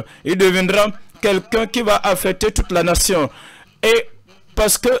libérateur, il deviendra quelqu'un qui va affecter toute la nation. Et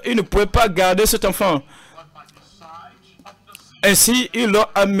parce qu'il ne pouvait pas garder cet enfant, ainsi ils l'ont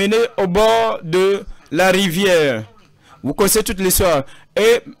amené au bord de la rivière. Vous connaissez toute l'histoire.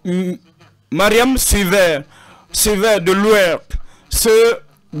 Et Mariam suivait de loin ce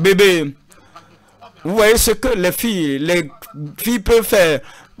bébé. Vous voyez ce que les filles peuvent faire.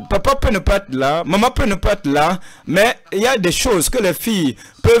 Papa peut ne pas être là, maman peut ne pas être là, mais il y a des choses que les filles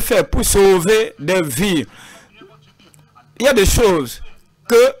peuvent faire pour sauver des vies. Il y a des choses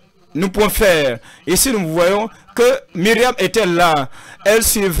que nous pouvons faire. Ici, nous voyons que Myriam était là. Elle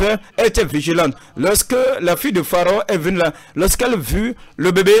suivait, elle était vigilante. Lorsque la fille de Pharaon est venue là, lorsqu'elle vit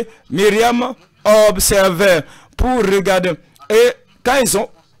le bébé, Myriam observait pour regarder. Et quand ils ont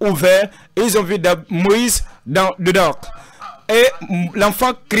ouvert, ils ont vu Moïse dedans. Et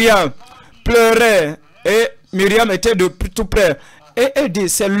l'enfant cria, pleurait. Et Myriam était de tout près. Et elle dit,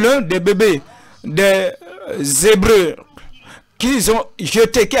 c'est l'un des bébés des Hébreux qu'ils ont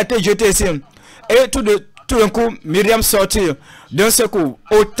jeté, qui a été jeté ici. Et tout d'un coup, Myriam sortit d'un seul coup.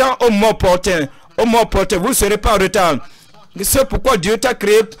 Autant au mot porté, vous ne serez pas en retard. C'est pourquoi Dieu t'a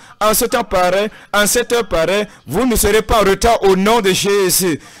créé en ce temps pareil, en cette heure pareille. Vous ne serez pas en retard au nom de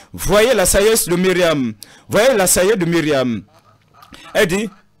Jésus. Voyez la sagesse de Myriam. Voyez la sagesse de Myriam. Elle dit,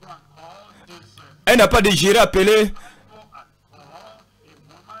 elle n'a pas dit, j'irai appeler.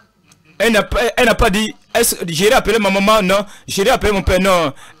 Elle n'a pas dit, j'irai appeler ma maman, non. J'irai appeler mon père,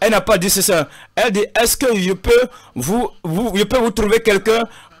 non. Elle n'a pas dit c'est ça. Elle dit, est-ce que je peux vous trouver quelqu'un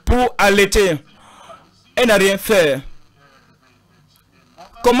pour allaiter? Elle n'a rien fait.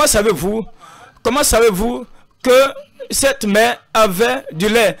 Comment savez-vous que cette mère avait du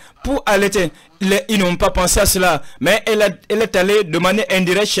lait pour allaiter? Ils n'ont pas pensé à cela, mais elle est allée de manière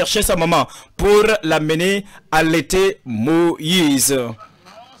indirecte chercher sa maman pour l'amener à allaiter Moïse.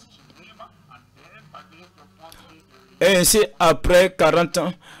 Et ainsi, après 40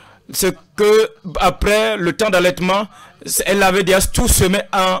 ans, après le temps d'allaitement, elle avait déjà tout semé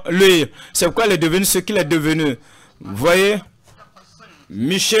en lui. C'est pourquoi elle est devenue ce qu'il est devenu. Vous voyez,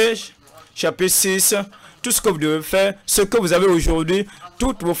 Michée, chapitre 6, tout ce que vous devez faire, ce que vous avez aujourd'hui,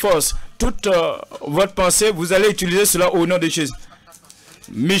 toutes vos forces, toute votre pensée, vous allez utiliser cela au nom de Jésus.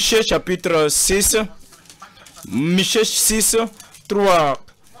 Michée, chapitre 6, Michée 6, 3.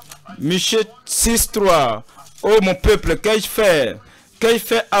 Michée 6, 3. Oh mon peuple, qu'ai-je fait? Qu'ai-je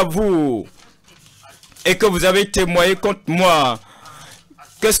fait à vous? Et que vous avez témoigné contre moi.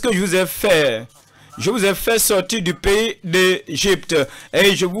 Qu'est-ce que je vous ai fait? Je vous ai fait sortir du pays d'Égypte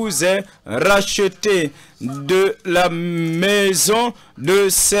et je vous ai racheté de la maison de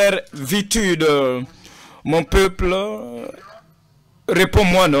servitude. Mon peuple,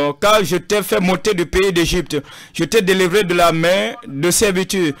 réponds-moi non, car je t'ai fait monter du pays d'Égypte. Je t'ai délivré de la main de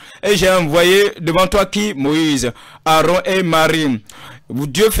servitude et j'ai envoyé devant toi qui? Moïse, Aaron et Marie.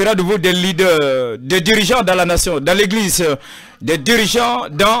 Dieu fera de vous des leaders, des dirigeants dans la nation, dans l'église, des dirigeants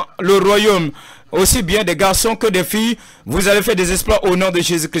dans le royaume. aussi bien des garçons que des filles, vous allez faire des exploits au nom de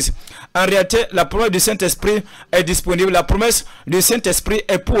Jésus-Christ. En réalité, la promesse du Saint-Esprit est disponible. La promesse du Saint-Esprit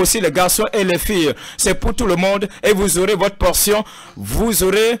est pour aussi les garçons et les filles. C'est pour tout le monde et vous aurez votre portion. Vous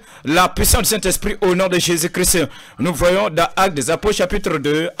aurez la puissance du Saint-Esprit au nom de Jésus-Christ. Nous voyons dans Actes des Apôtres chapitre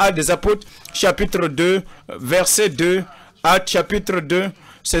 2, Actes des Apôtres chapitre 2, verset 2, Actes chapitre 2,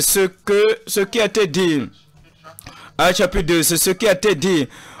 c'est ce qui a été dit. Actes chapitre 2, c'est ce qui a été dit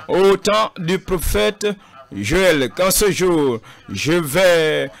au temps du prophète Joël. Qu'en ce jour, je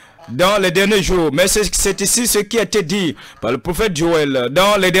vais dans les derniers jours. Mais c'est ici ce qui a été dit par le prophète Joël.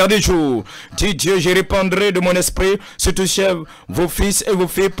 Dans les derniers jours, dit Dieu, je répandrai de mon esprit sur tous vos fils et vos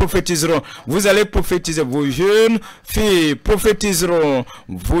filles prophétiseront. Vous allez prophétiser. Vos jeunes filles prophétiseront.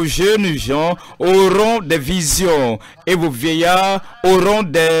 Vos jeunes gens auront des visions. Et vos vieillards auront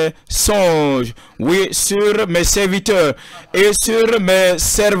des songes. Oui, sur mes serviteurs et sur mes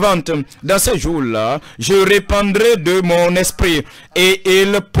servantes. Dans ces jours-là, je répandrai de mon esprit et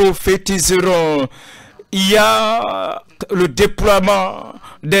ils prophétiseront. Il y a le déploiement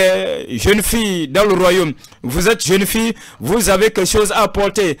des jeunes filles dans le royaume. Vous êtes jeune fille, vous avez quelque chose à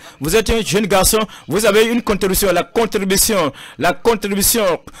apporter. Vous êtes un jeune garçon, vous avez une contribution, la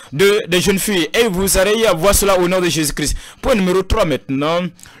contribution des jeunes filles. Et vous allez avoir cela au nom de Jésus-Christ. Point numéro 3 maintenant.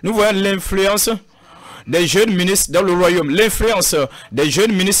 Nous voyons l'influence des jeunes ministres dans le royaume. L'influence des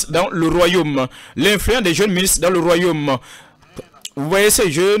jeunes ministres dans le royaume. L'influence des jeunes ministres dans le royaume. Vous voyez ces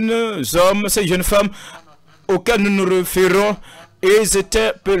jeunes hommes, ces jeunes femmes auxquels nous nous référons, ils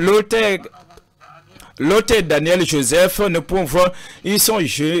étaient l'auteur Daniel, Joseph, ne pouvons voir, ils sont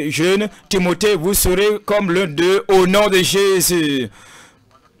jeunes. Timothée, vous serez comme l'un d'eux au nom de Jésus.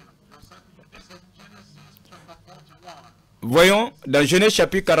 Voyons dans Genèse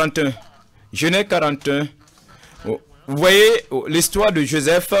chapitre 41. Genèse 41. Vous voyez l'histoire de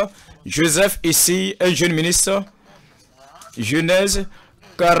Joseph. Joseph ici, un jeune ministre. Genèse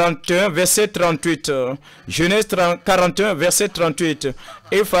 41, verset 38. Genèse 41, verset 38.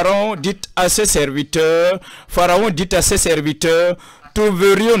 Et Pharaon dit à ses serviteurs,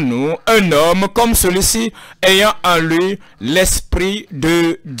 trouverions-nous un homme comme celui-ci ayant en lui l'Esprit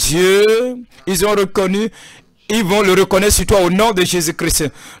de Dieu? Ils ont reconnu. Ils vont le reconnaître sur toi au nom de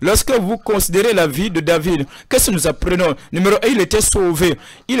Jésus-Christ. Lorsque vous considérez la vie de David, qu'est-ce que nous apprenons? Numéro 1, il était sauvé.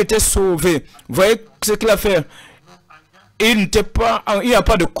 Il était sauvé. Vous voyez ce qu'il a fait? Il n'y a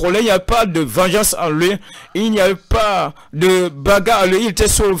pas de colère, il n'y a pas de vengeance en lui. Il n'y a pas de bagarre en lui. Il était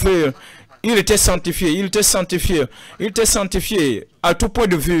sauvé. Il était sanctifié. Il était sanctifié. Il était sanctifié. À tout point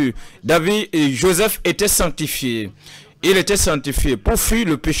de vue, David et Joseph étaient sanctifiés. Il était sanctifié pour fuir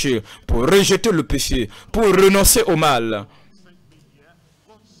le péché, pour rejeter le péché, pour renoncer au mal.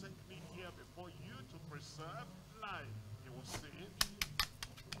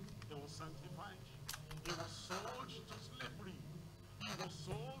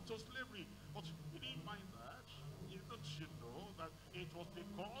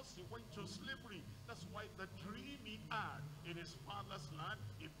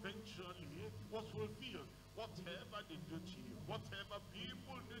 Whatever they do to you, whatever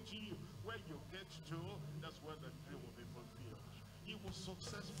people do to you, where you get to, that's where the dream will be fulfilled. He was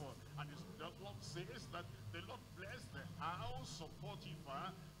successful, and the Lord says that the Lord blessed the house of Potiphar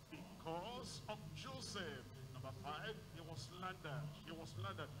because of Joseph. Number 5, he was slandered. He was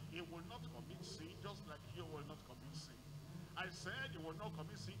slandered. He will not commit sin just like you will not commit sin. I said he will not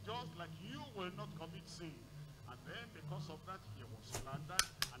commit sin just like you will not commit sin. And then because of that, he was slandered,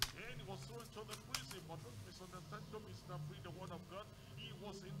 and then he was thrown to the prison. But don't misunderstand, don't misinterpret the word of God. He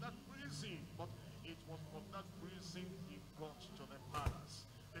was in that prison, but it was from that prison he got to the palace.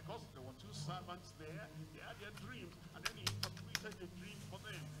 Because there were 2 servants there, they had their dreams, and then he interpreted the dream for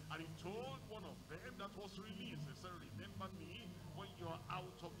them. And he told one of them that was released. He said, remember me when you are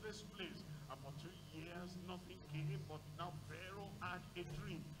out of this place. And for 2 years, nothing came, but now Pharaoh had a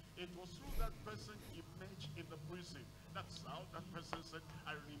dream. It was through that person he met in the prison. That's how that person said,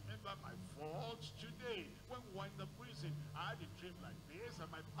 I remember my fault today. When we were in the prison, I had a dream like this,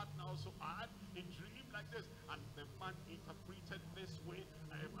 and my partner also had a dream like this. And the man interpreted this way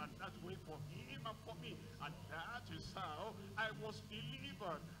and that way for him and for me. And that is how I was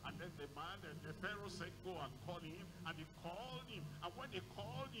delivered. And then the man, the Pharaoh said, go and call him. And he called him. And when they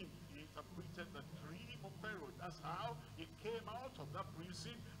called him, he interpreted the dream of Pharaoh. That's how he came out of that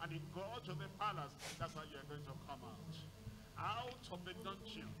prison and he got to the palace. That's how you're going to come out. Out of the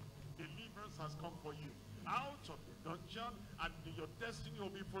dungeon, deliverance has come for you. Out of the dungeon, and your destiny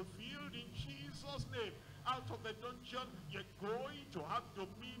will be fulfilled in Jesus' name. Out of the dungeon, you're going to have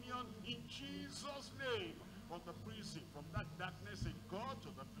dominion in Jesus' name. from the prison, from that darkness in God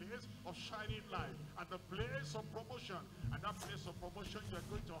to the place of shining light and the place of promotion. And that place of promotion you are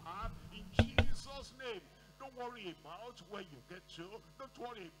going to have in Jesus' name. Don't worry about where you get to. Don't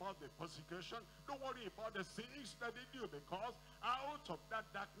worry about the persecution. Don't worry about the things that they do, because out of that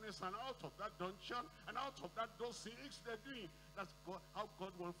darkness and out of that dungeon and out of those things they're doing, that's how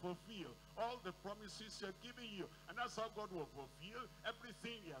God will fulfill all the promises He's giving you. And that's how God will fulfill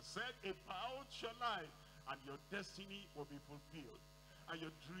everything He has said about your life. And your destiny will be fulfilled. And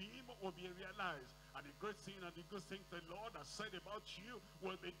your dream will be realized. And the great thing and the good thing the Lord has said about you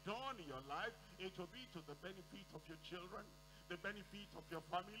will be done in your life. It will be to the benefit of your children, the benefit of your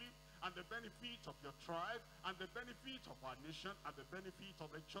family, and the benefit of your tribe, and the benefit of our nation, and the benefit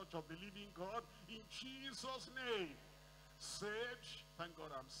of the church of the living God. In Jesus' name. Saved, thank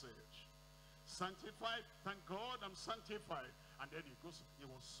God I'm saved. Sanctified, thank God I'm sanctified. And then he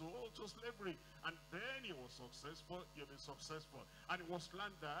was sold to slavery. And then he was successful, you'll be successful. And he was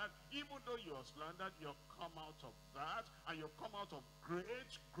slandered. Even though you are slandered, you'll come out of that. And you'll come out of great,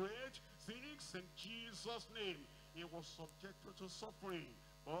 great things in Jesus' name. He was subjected to suffering,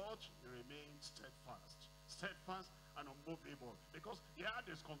 but he remained steadfast. Steadfast and unmovable, because he had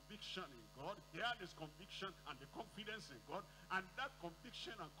this conviction in God, he had this conviction and the confidence in God, and that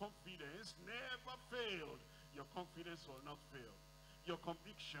conviction and confidence never failed. Your confidence will not fail. Your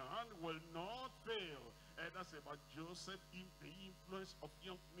conviction will not fail. And that's about Joseph, in the influence of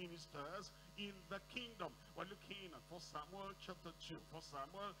young ministers in the kingdom. We're looking at 1 Samuel chapter 2. 1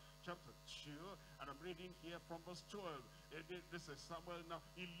 Samuel chapter 2, and I'm reading here from verse 12. This is Samuel now.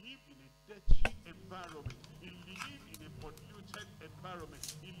 He lived in a dirty environment. He lived in a polluted environment.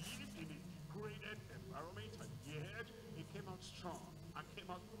 He lived in a degraded environment, and yet he came out strong, and came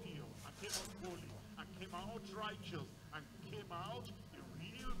out pure, and came out holy, and came out righteous, and came out a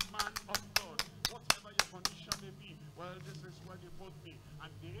real man of God. Whatever your condition may be, well, this is where they put me,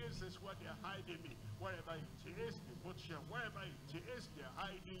 and this is where they're hiding me. Wherever it is, they put you. Wherever it is, they're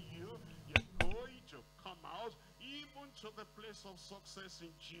hiding you. You're going to come out even to the place of success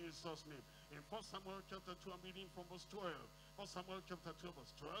in Jesus' name. In 1 Samuel chapter 2, I'm reading from verse 12. 1 Samuel chapter 2,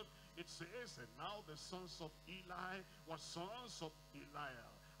 verse 12, it says, and now the sons of Eli were sons of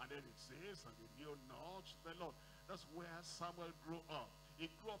Belial. And then it says, and they knew not the Lord. That's where Samuel grew up. He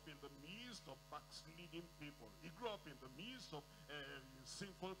grew up in the midst of backsliding people. He grew up in the midst of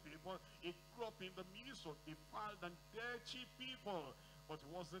sinful people. He grew up in the midst of defiled and dirty people. But he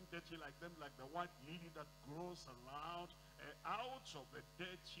wasn't dirty like them, like the white lily that grows around out of the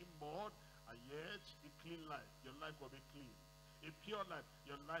dirty mud. And yet, a clean life. Your life will be clean. A pure life,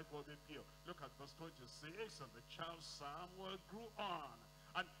 your life will be pure. Look at verse 26. And the child Samuel grew on,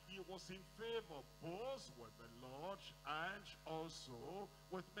 and he was in favor both with the Lord and also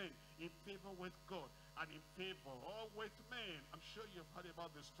with men. In favor with God and in favor with men. I'm sure you've heard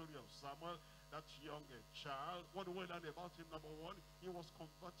about the story of Samuel, that young child. What do we learn about him? Number one, he was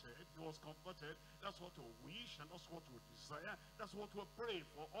converted. He was converted. That's what we wish, and that's what we desire. That's what we pray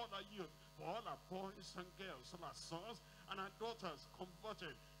for all our youth, for all our boys and girls, all our sons and our daughters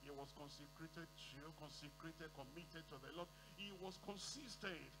converted. He was consecrated to, consecrated, committed to the Lord. He was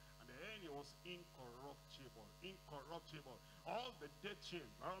consistent, and then he was incorruptible. Incorruptible. All the dirty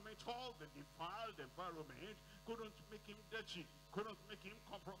environment, all the defiled environment couldn't make him dirty, couldn't make him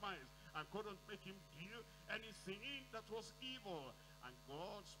compromise, and couldn't make him do anything that was evil. And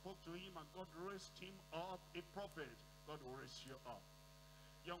God spoke to him, and God raised him up a prophet. God will raise you up.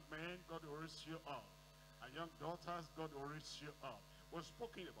 Young men, God will raise you up. And young daughters, God will raise you up. We're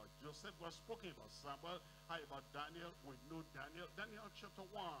speaking about Joseph. We're speaking about Samuel. How about Daniel? We know Daniel. Daniel chapter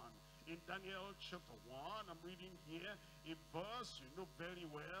 1. In Daniel chapter 1, I'm reading here a verse you know very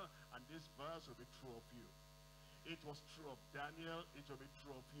well, and this verse will be true of you. It was true of Daniel. It will be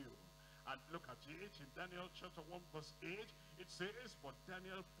true of you. And look at it. In Daniel chapter 1, verse 8, it says, but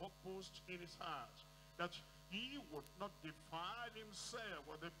Daniel purposed in his heart that he would not defile himself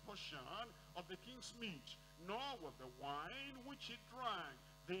with the portion of the king's meat, nor with the wine which he drank.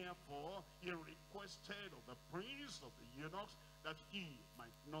 Therefore he requested of the prince of the eunuchs that he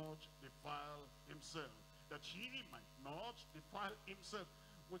might not defile himself. That he might not defile himself.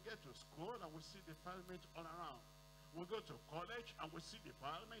 We get to school and we see defilement all around. We go to college and we see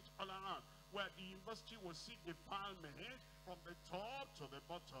defilement all around. Where the university will see defilement from the top to the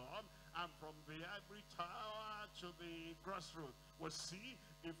bottom, and from the ivory tower to the grassroots. We'll see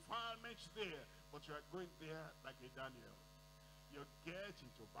defilement there, but you are going there like a Daniel. You get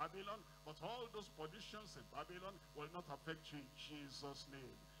into Babylon, but all those positions in Babylon will not affect you in Jesus'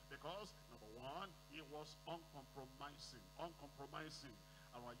 name. Because, number one, he was uncompromising. Uncompromising.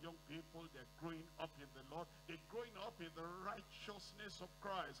 Our young people, they're growing up in the Lord. They're growing up in the righteousness of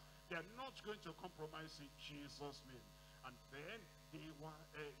Christ. They're not going to compromise in Jesus' name. And then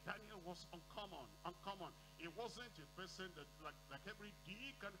Daniel was uncommon. He wasn't a person that like every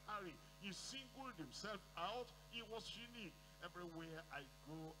Dick and Harry. He singled himself out. He was unique. Everywhere I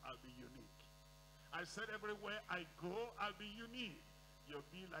go, I'll be unique. I said everywhere I go, I'll be unique. You'll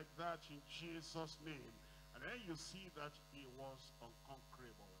be like that in Jesus' name. And then you see that he was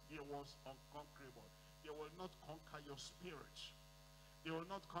unconquerable. He was unconquerable. They will not conquer your spirit. They will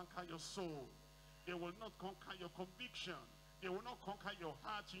not conquer your soul. They will not conquer your conviction. They will not conquer your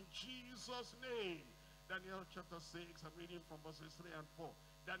heart in Jesus' name. Daniel chapter 6, I'm reading from verses 3 and 4.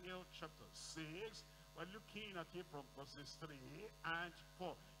 Daniel chapter 6, we're looking at it from verses 3 and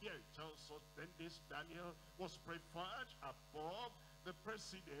 4. Here it tells us, then this Daniel was preferred above the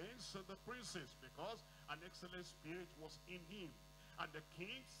presidents and the princes, because an excellent spirit was in him. And the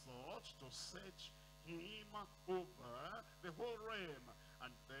king thought to set him over the whole realm.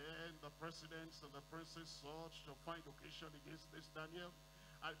 And then the presidents and the princes sought to find occasion against this Daniel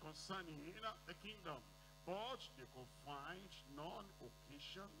and concerning the kingdom. But they could find none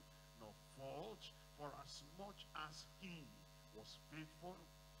occasion nor fault, for as much as he was faithful,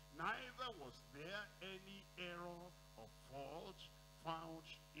 neither was there any error or fault found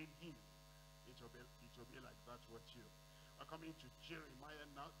in him. It will be like that with you. We're coming to Jeremiah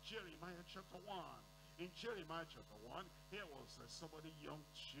now. Jeremiah chapter 1. In Jeremiah chapter 1, here was somebody young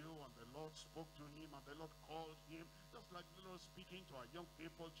Jew, and the Lord spoke to him, and the Lord called him, just like the Lord speaking to our young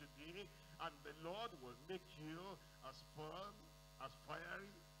people today. And the Lord will make you as firm, as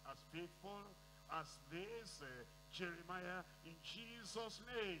fiery, as faithful as this Jeremiah, in Jesus'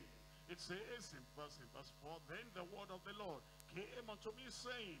 name. It says in verse 4, then the word of the Lord came unto me,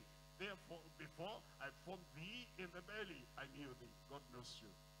 saying, therefore, before I formed thee in the belly, I knew thee. God knows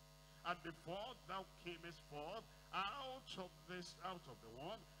you. And before thou camest forth out of the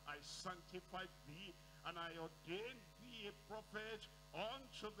womb, I sanctified thee, and I ordained thee a prophet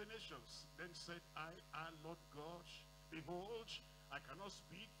unto the nations. Then said I, Lord God, behold, I cannot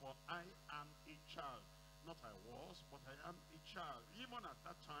speak, for I am a child. Not I was, but I am a child. Even at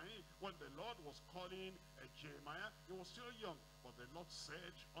that time, when the Lord was calling Jeremiah, he was still young. But the Lord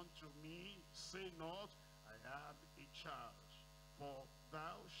said unto me, say not, I am a child. For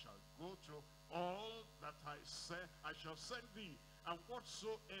thou shalt go to all that I shall send thee, and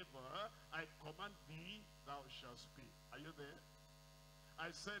whatsoever I command thee, thou shalt speak. Are you there?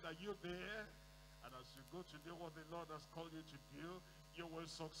 I said, are you there? And as you go to do what the Lord has called you to do, you will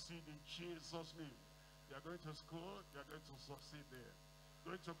succeed in Jesus' name. You are going to school, you are going to succeed there.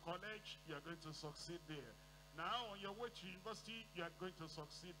 Going to college, you are going to succeed there. Now on your way to university, you are going to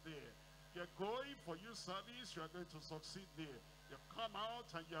succeed there. You're going for youth service, you are going to succeed there. You come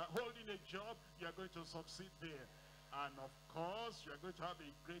out and you are holding a job, you are going to succeed there. And of course, you are going to have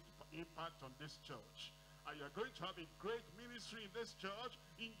a great impact on this church. And you are going to have a great ministry in this church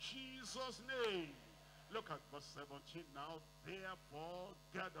in Jesus' name. Look at verse 17 now. Therefore,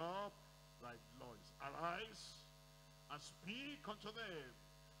 get up like loins. Arise and speak unto them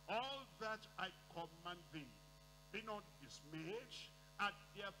all that I command thee. Be not dismayed at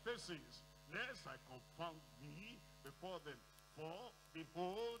their faces, lest I confound thee before them. For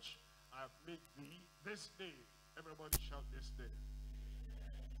behold, I have made thee this day. Everybody shout this day.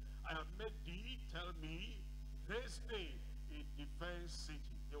 I have made thee, tell me, this day a defense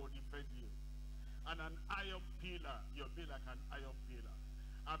city. They will defend you. And an iron pillar. You'll be like an iron pillar.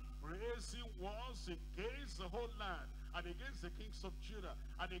 And brazen walls against the whole land, and against the kings of Judah,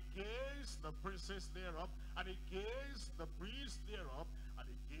 and against the princes thereof, and against the priests thereof, and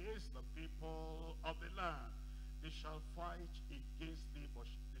against the people of the land. They shall fight against thee, but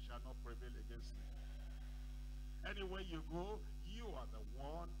they shall not prevail against thee. Anywhere you go, you are the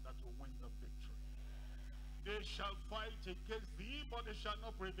one that will win the victory. They shall fight against thee, but they shall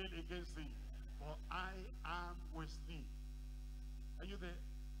not prevail against thee. For I am with thee. Are you there?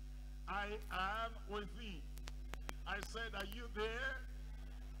 I am with thee. I said, are you there?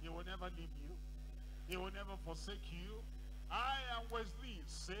 He will never leave you. He will never forsake you. I am with thee,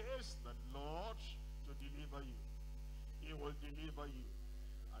 says the Lord, to deliver you. He will deliver you.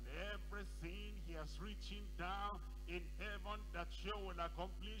 And everything he has written down in heaven that you will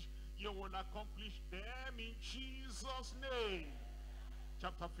accomplish them in Jesus' name.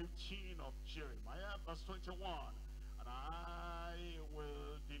 Chapter 15 of Jeremiah, verse 21. And I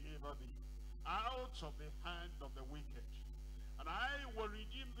will deliver thee out of the hand of the wicked, and I will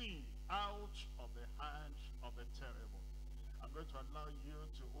redeem thee out of the hand of the terrible. And I'm going to allow you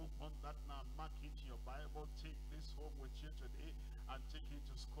to open that now, mark it in your Bible, take this home with you today, and take it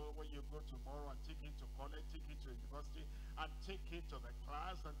to school when you go tomorrow, and take it to college, take it to university, and take it to the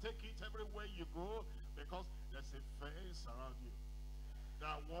class, and take it everywhere you go, because there's a fence around you.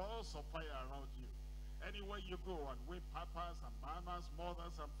 There are walls of fire around you. Anywhere you go, and with papas and mamas,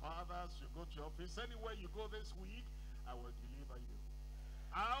 mothers and fathers, you go to your office, anywhere you go this week, I will deliver you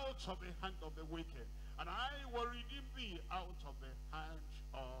out of the hand of the wicked, and I will redeem thee out of the hand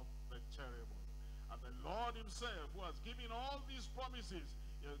of the terrible. And the Lord himself, who has given all these promises,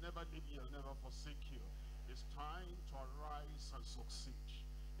 he'll never leave you, he'll never forsake you. It's time to arise and succeed.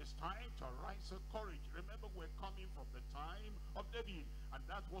 It's time to arise with courage. Remember, we're coming from the time of David, and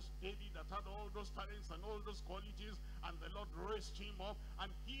that was David that had all those talents and all those qualities, and the Lord raised him up, and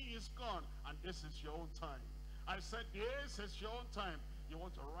he is gone, and this is your own time. I said, this is your own time. You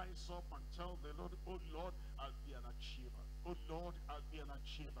want to rise up and tell the Lord, oh Lord, I'll be an achiever. Oh Lord, I'll be an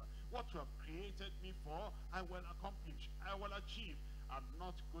achiever. What you have created me for, I will accomplish. I will achieve. I'm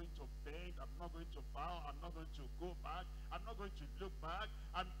not going to beg. I'm not going to bow. I'm not going to go back. I'm not going to look back.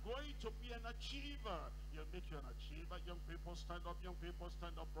 I'm going to be an achiever. You'll make you an achiever. Young people, stand up. Young people,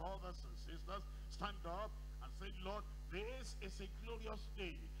 stand up. Brothers and sisters, stand up and say, Lord, this is a glorious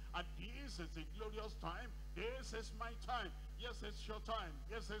day. And this is a glorious time. This is my time. Yes, it's your time.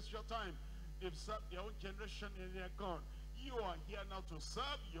 Yes, it's your time. They've served their own generation and they're gone. You are here now to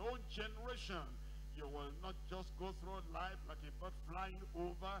serve your own generation. You will not just go through life like a bird flying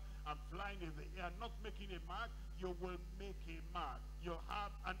over and flying in the air, not making a mark. You will make a mark. You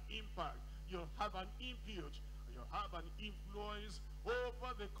have an impact. You have an input. You have an influence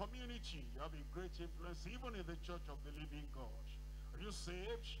over the community. You have a great influence even in the church of the living God. Are you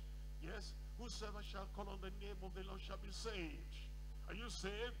saved? Yes. Whosoever shall call on the name of the Lord shall be saved. Are you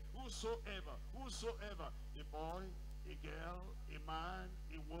saved? Whosoever, whosoever, a boy, a girl, a man,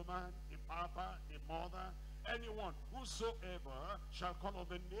 a woman, a papa, a mother, anyone, whosoever shall call on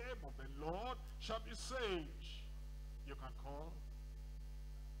the name of the Lord shall be saved. You can call.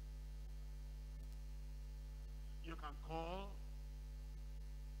 You can call.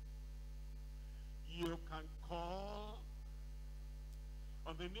 You can call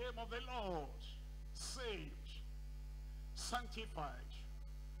on the name of the Lord, saved, sanctified,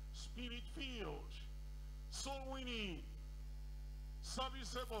 spirit-filled, soul-winning,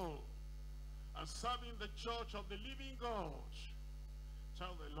 serviceable, and serving the church of the living God.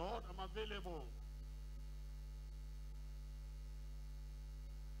 Tell the Lord, I'm available.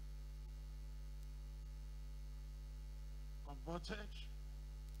 Converted,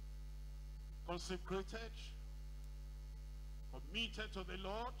 consecrated, committed to the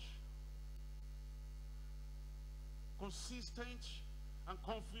Lord, consistent and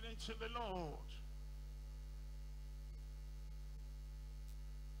confident in the Lord.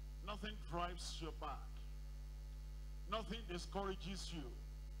 Nothing drives you back. Nothing discourages you.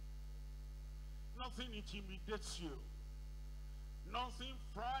 Nothing intimidates you. Nothing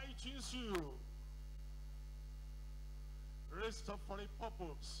frightens you. Raised up for a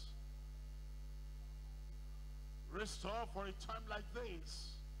purpose. Raised up for a time like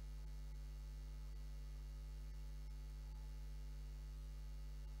this.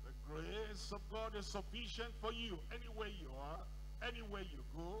 The grace of God is sufficient for you anywhere you are, anywhere you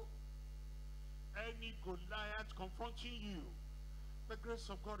go. Any Goliath confronting you, the grace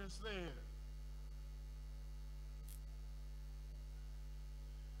of God is there.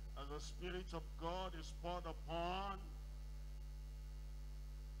 As the Spirit of God is poured upon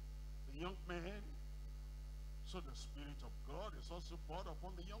the young men, so the Spirit of God is also poured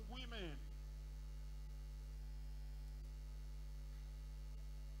upon the young women.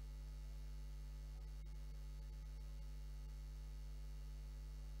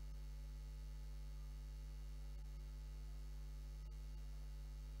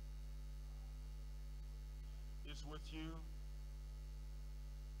 Is with you.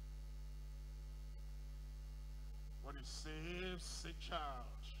 When he saves a child,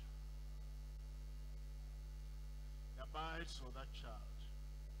 he abides with that child.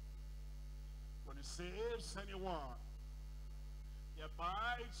 When he saves anyone, he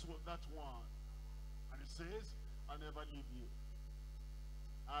abides with that one. And he says, I'll never leave you.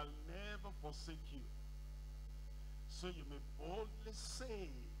 I'll never forsake you. So you may boldly say,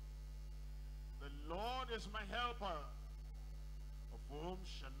 the Lord is my helper. Of whom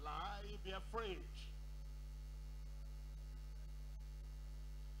shall I be afraid?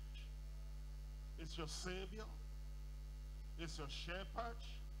 It's your Savior. It's your shepherd.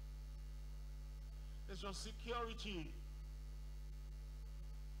 It's your security.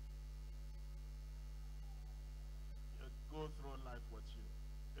 You're go through life with you.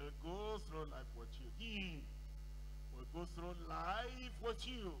 He'll go through life with you. He will go through life with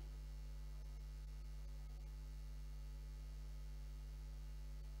you.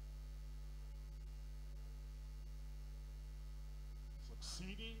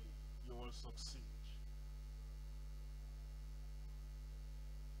 Succeeding, you will succeed.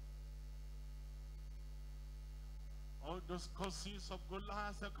 All those causes of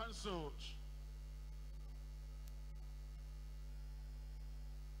Goliath are cancelled.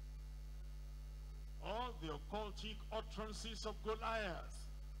 All the occultic utterances of Goliath,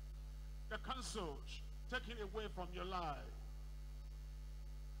 they're cancelled, taken away from your life.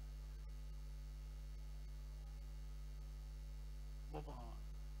 Move on.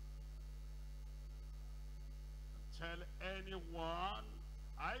 And tell anyone,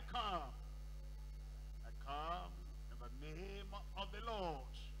 I come. I come in the name of the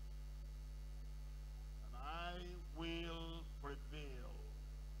Lord. And I will prevail.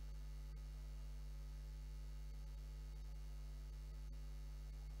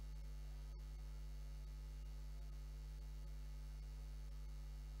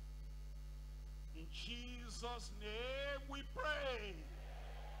 In Jesus' name we pray.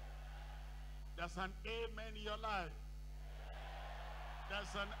 There's an amen in your life.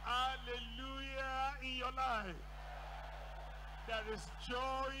 There's an hallelujah in your life. There is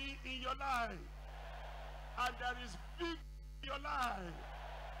joy in your life. And there is victory in your life.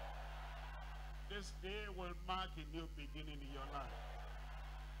 This day will mark a new beginning in your life.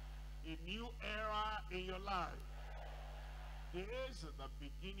 A new era in your life. This is the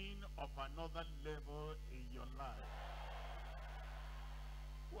beginning of another level in your life.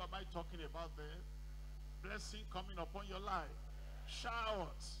 Who am I talking about there? Blessing coming upon your life.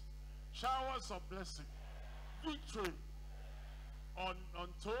 Showers. Showers of blessing. Victory.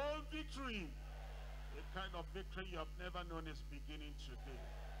 Untold victory. A kind of victory you have never known is beginning today.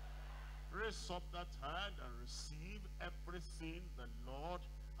 Raise up that hand and receive everything the Lord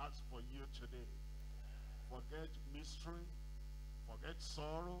has for you today. Forget mystery. Forget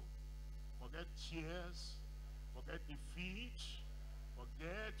sorrow, forget tears, forget defeat,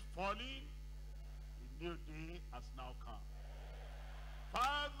 forget falling. A new day has now come.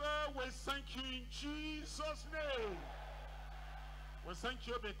 Father, we thank you in Jesus' name. We thank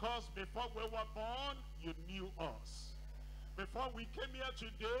you because before we were born, you knew us. Before we came here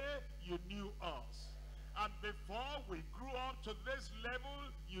today, you knew us. And before we grew up to this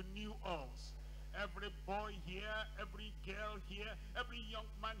level, you knew us. Every boy here, every girl here, every young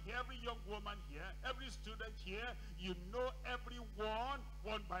man here, every young woman here, every student here, you know everyone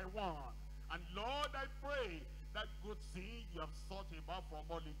one by one. And Lord, I pray that good thing you have thought about from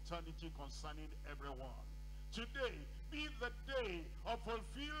all eternity concerning everyone. Today be the day of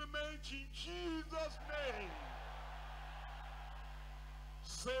fulfillment in Jesus' name.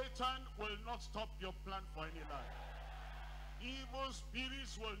 Satan will not stop your plan for any life. Evil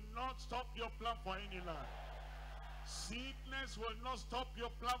spirits will not stop your plan for any life. Sickness will not stop your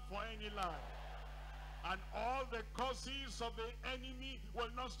plan for any life. And all the causes of the enemy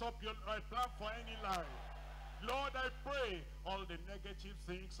will not stop your plan for any life. Lord, I pray all the negative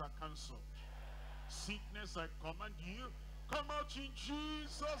things are cancelled. Sickness, I command you, come out in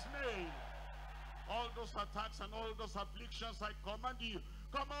Jesus' name. All those attacks and all those afflictions, I command you,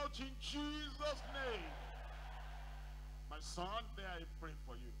 come out in Jesus' name. My son, there I pray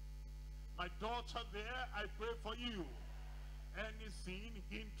for you. My daughter, there I pray for you. Anything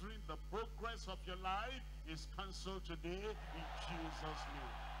hindering the progress of your life is cancelled today in Jesus'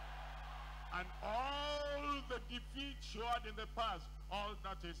 name. And all the defeats you had in the past, all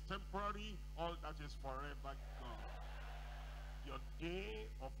that is temporary, all that is forever gone. Your day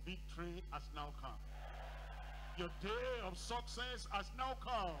of victory has now come. Your day of success has now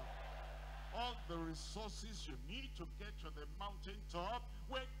come. All the resources you need to get to the mountaintop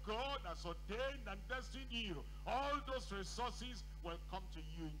where God has ordained and destined you, all those resources will come to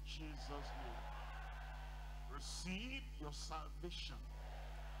you in Jesus' name. Receive your salvation.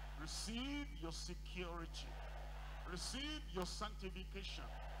 Receive your security. Receive your sanctification.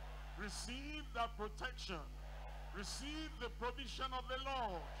 Receive the protection. Receive the provision of the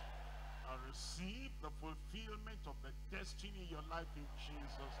Lord. And receive the fulfillment of the destiny in your life in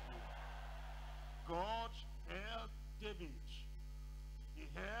Jesus' name. God helped David. He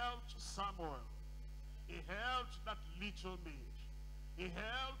helped Samuel. He helped that little maid. He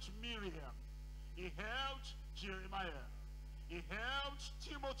helped Miriam. He helped Jeremiah. He helped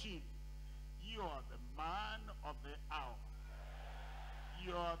Timothy. You are the man of the hour.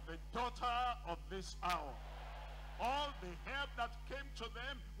 You are the daughter of this hour. All the help that came to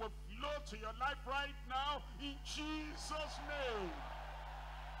them will flow to your life right now in Jesus' name.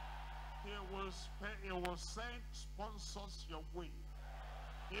 He will send sponsors your way.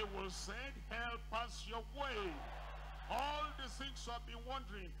 He will send helpers your way. All the things you have been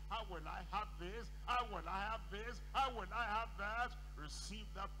wondering, how will I have this? How will I have this? How will I have that? Receive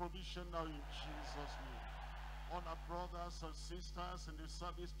that provision now in Jesus' name. All our brothers and sisters in the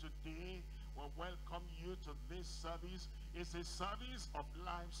service today, we welcome you to this service. It's a service of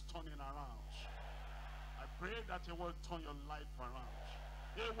lives turning around. I pray that it will turn your life around.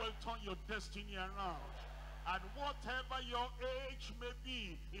 It will turn your destiny around. And whatever your age may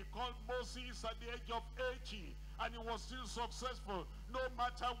be, he called Moses at the age of 80, and he was still successful. No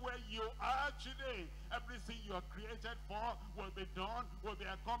matter where you are today, everything you are created for will be done, will be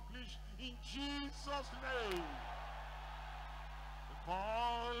accomplished in Jesus' name. He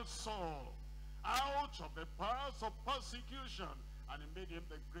called Saul out of the paths of persecution, and he made him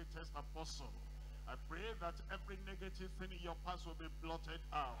the greatest apostle. I pray that every negative thing in your past will be blotted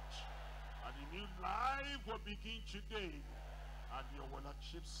out. And a new life will begin today. And you will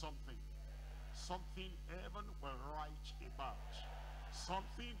achieve something. Something heaven will write about.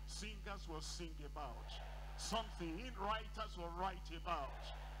 Something singers will sing about. Something writers will write about.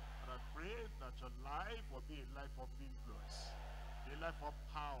 And I pray that your life will be a life of influence. A life of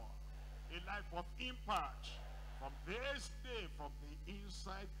power. A life of impact. From this day, from the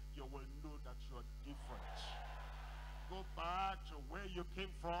inside, you will know that you are different. Go back to where you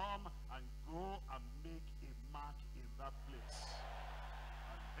came from and go and make a mark in that place.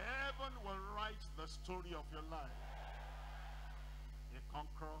 And heaven will write the story of your life. A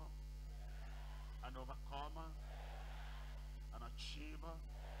conqueror, an overcomer, an achiever,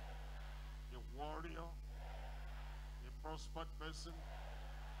 a warrior, a prospered person,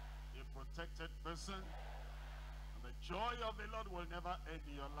 a protected person. And the joy of the Lord will never end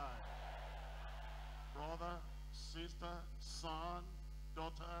in your life. Brother, sister, son,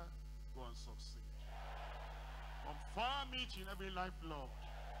 daughter, go and succeed. Confirm it in every life, Lord.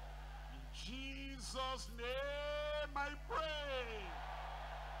 In Jesus' name I pray.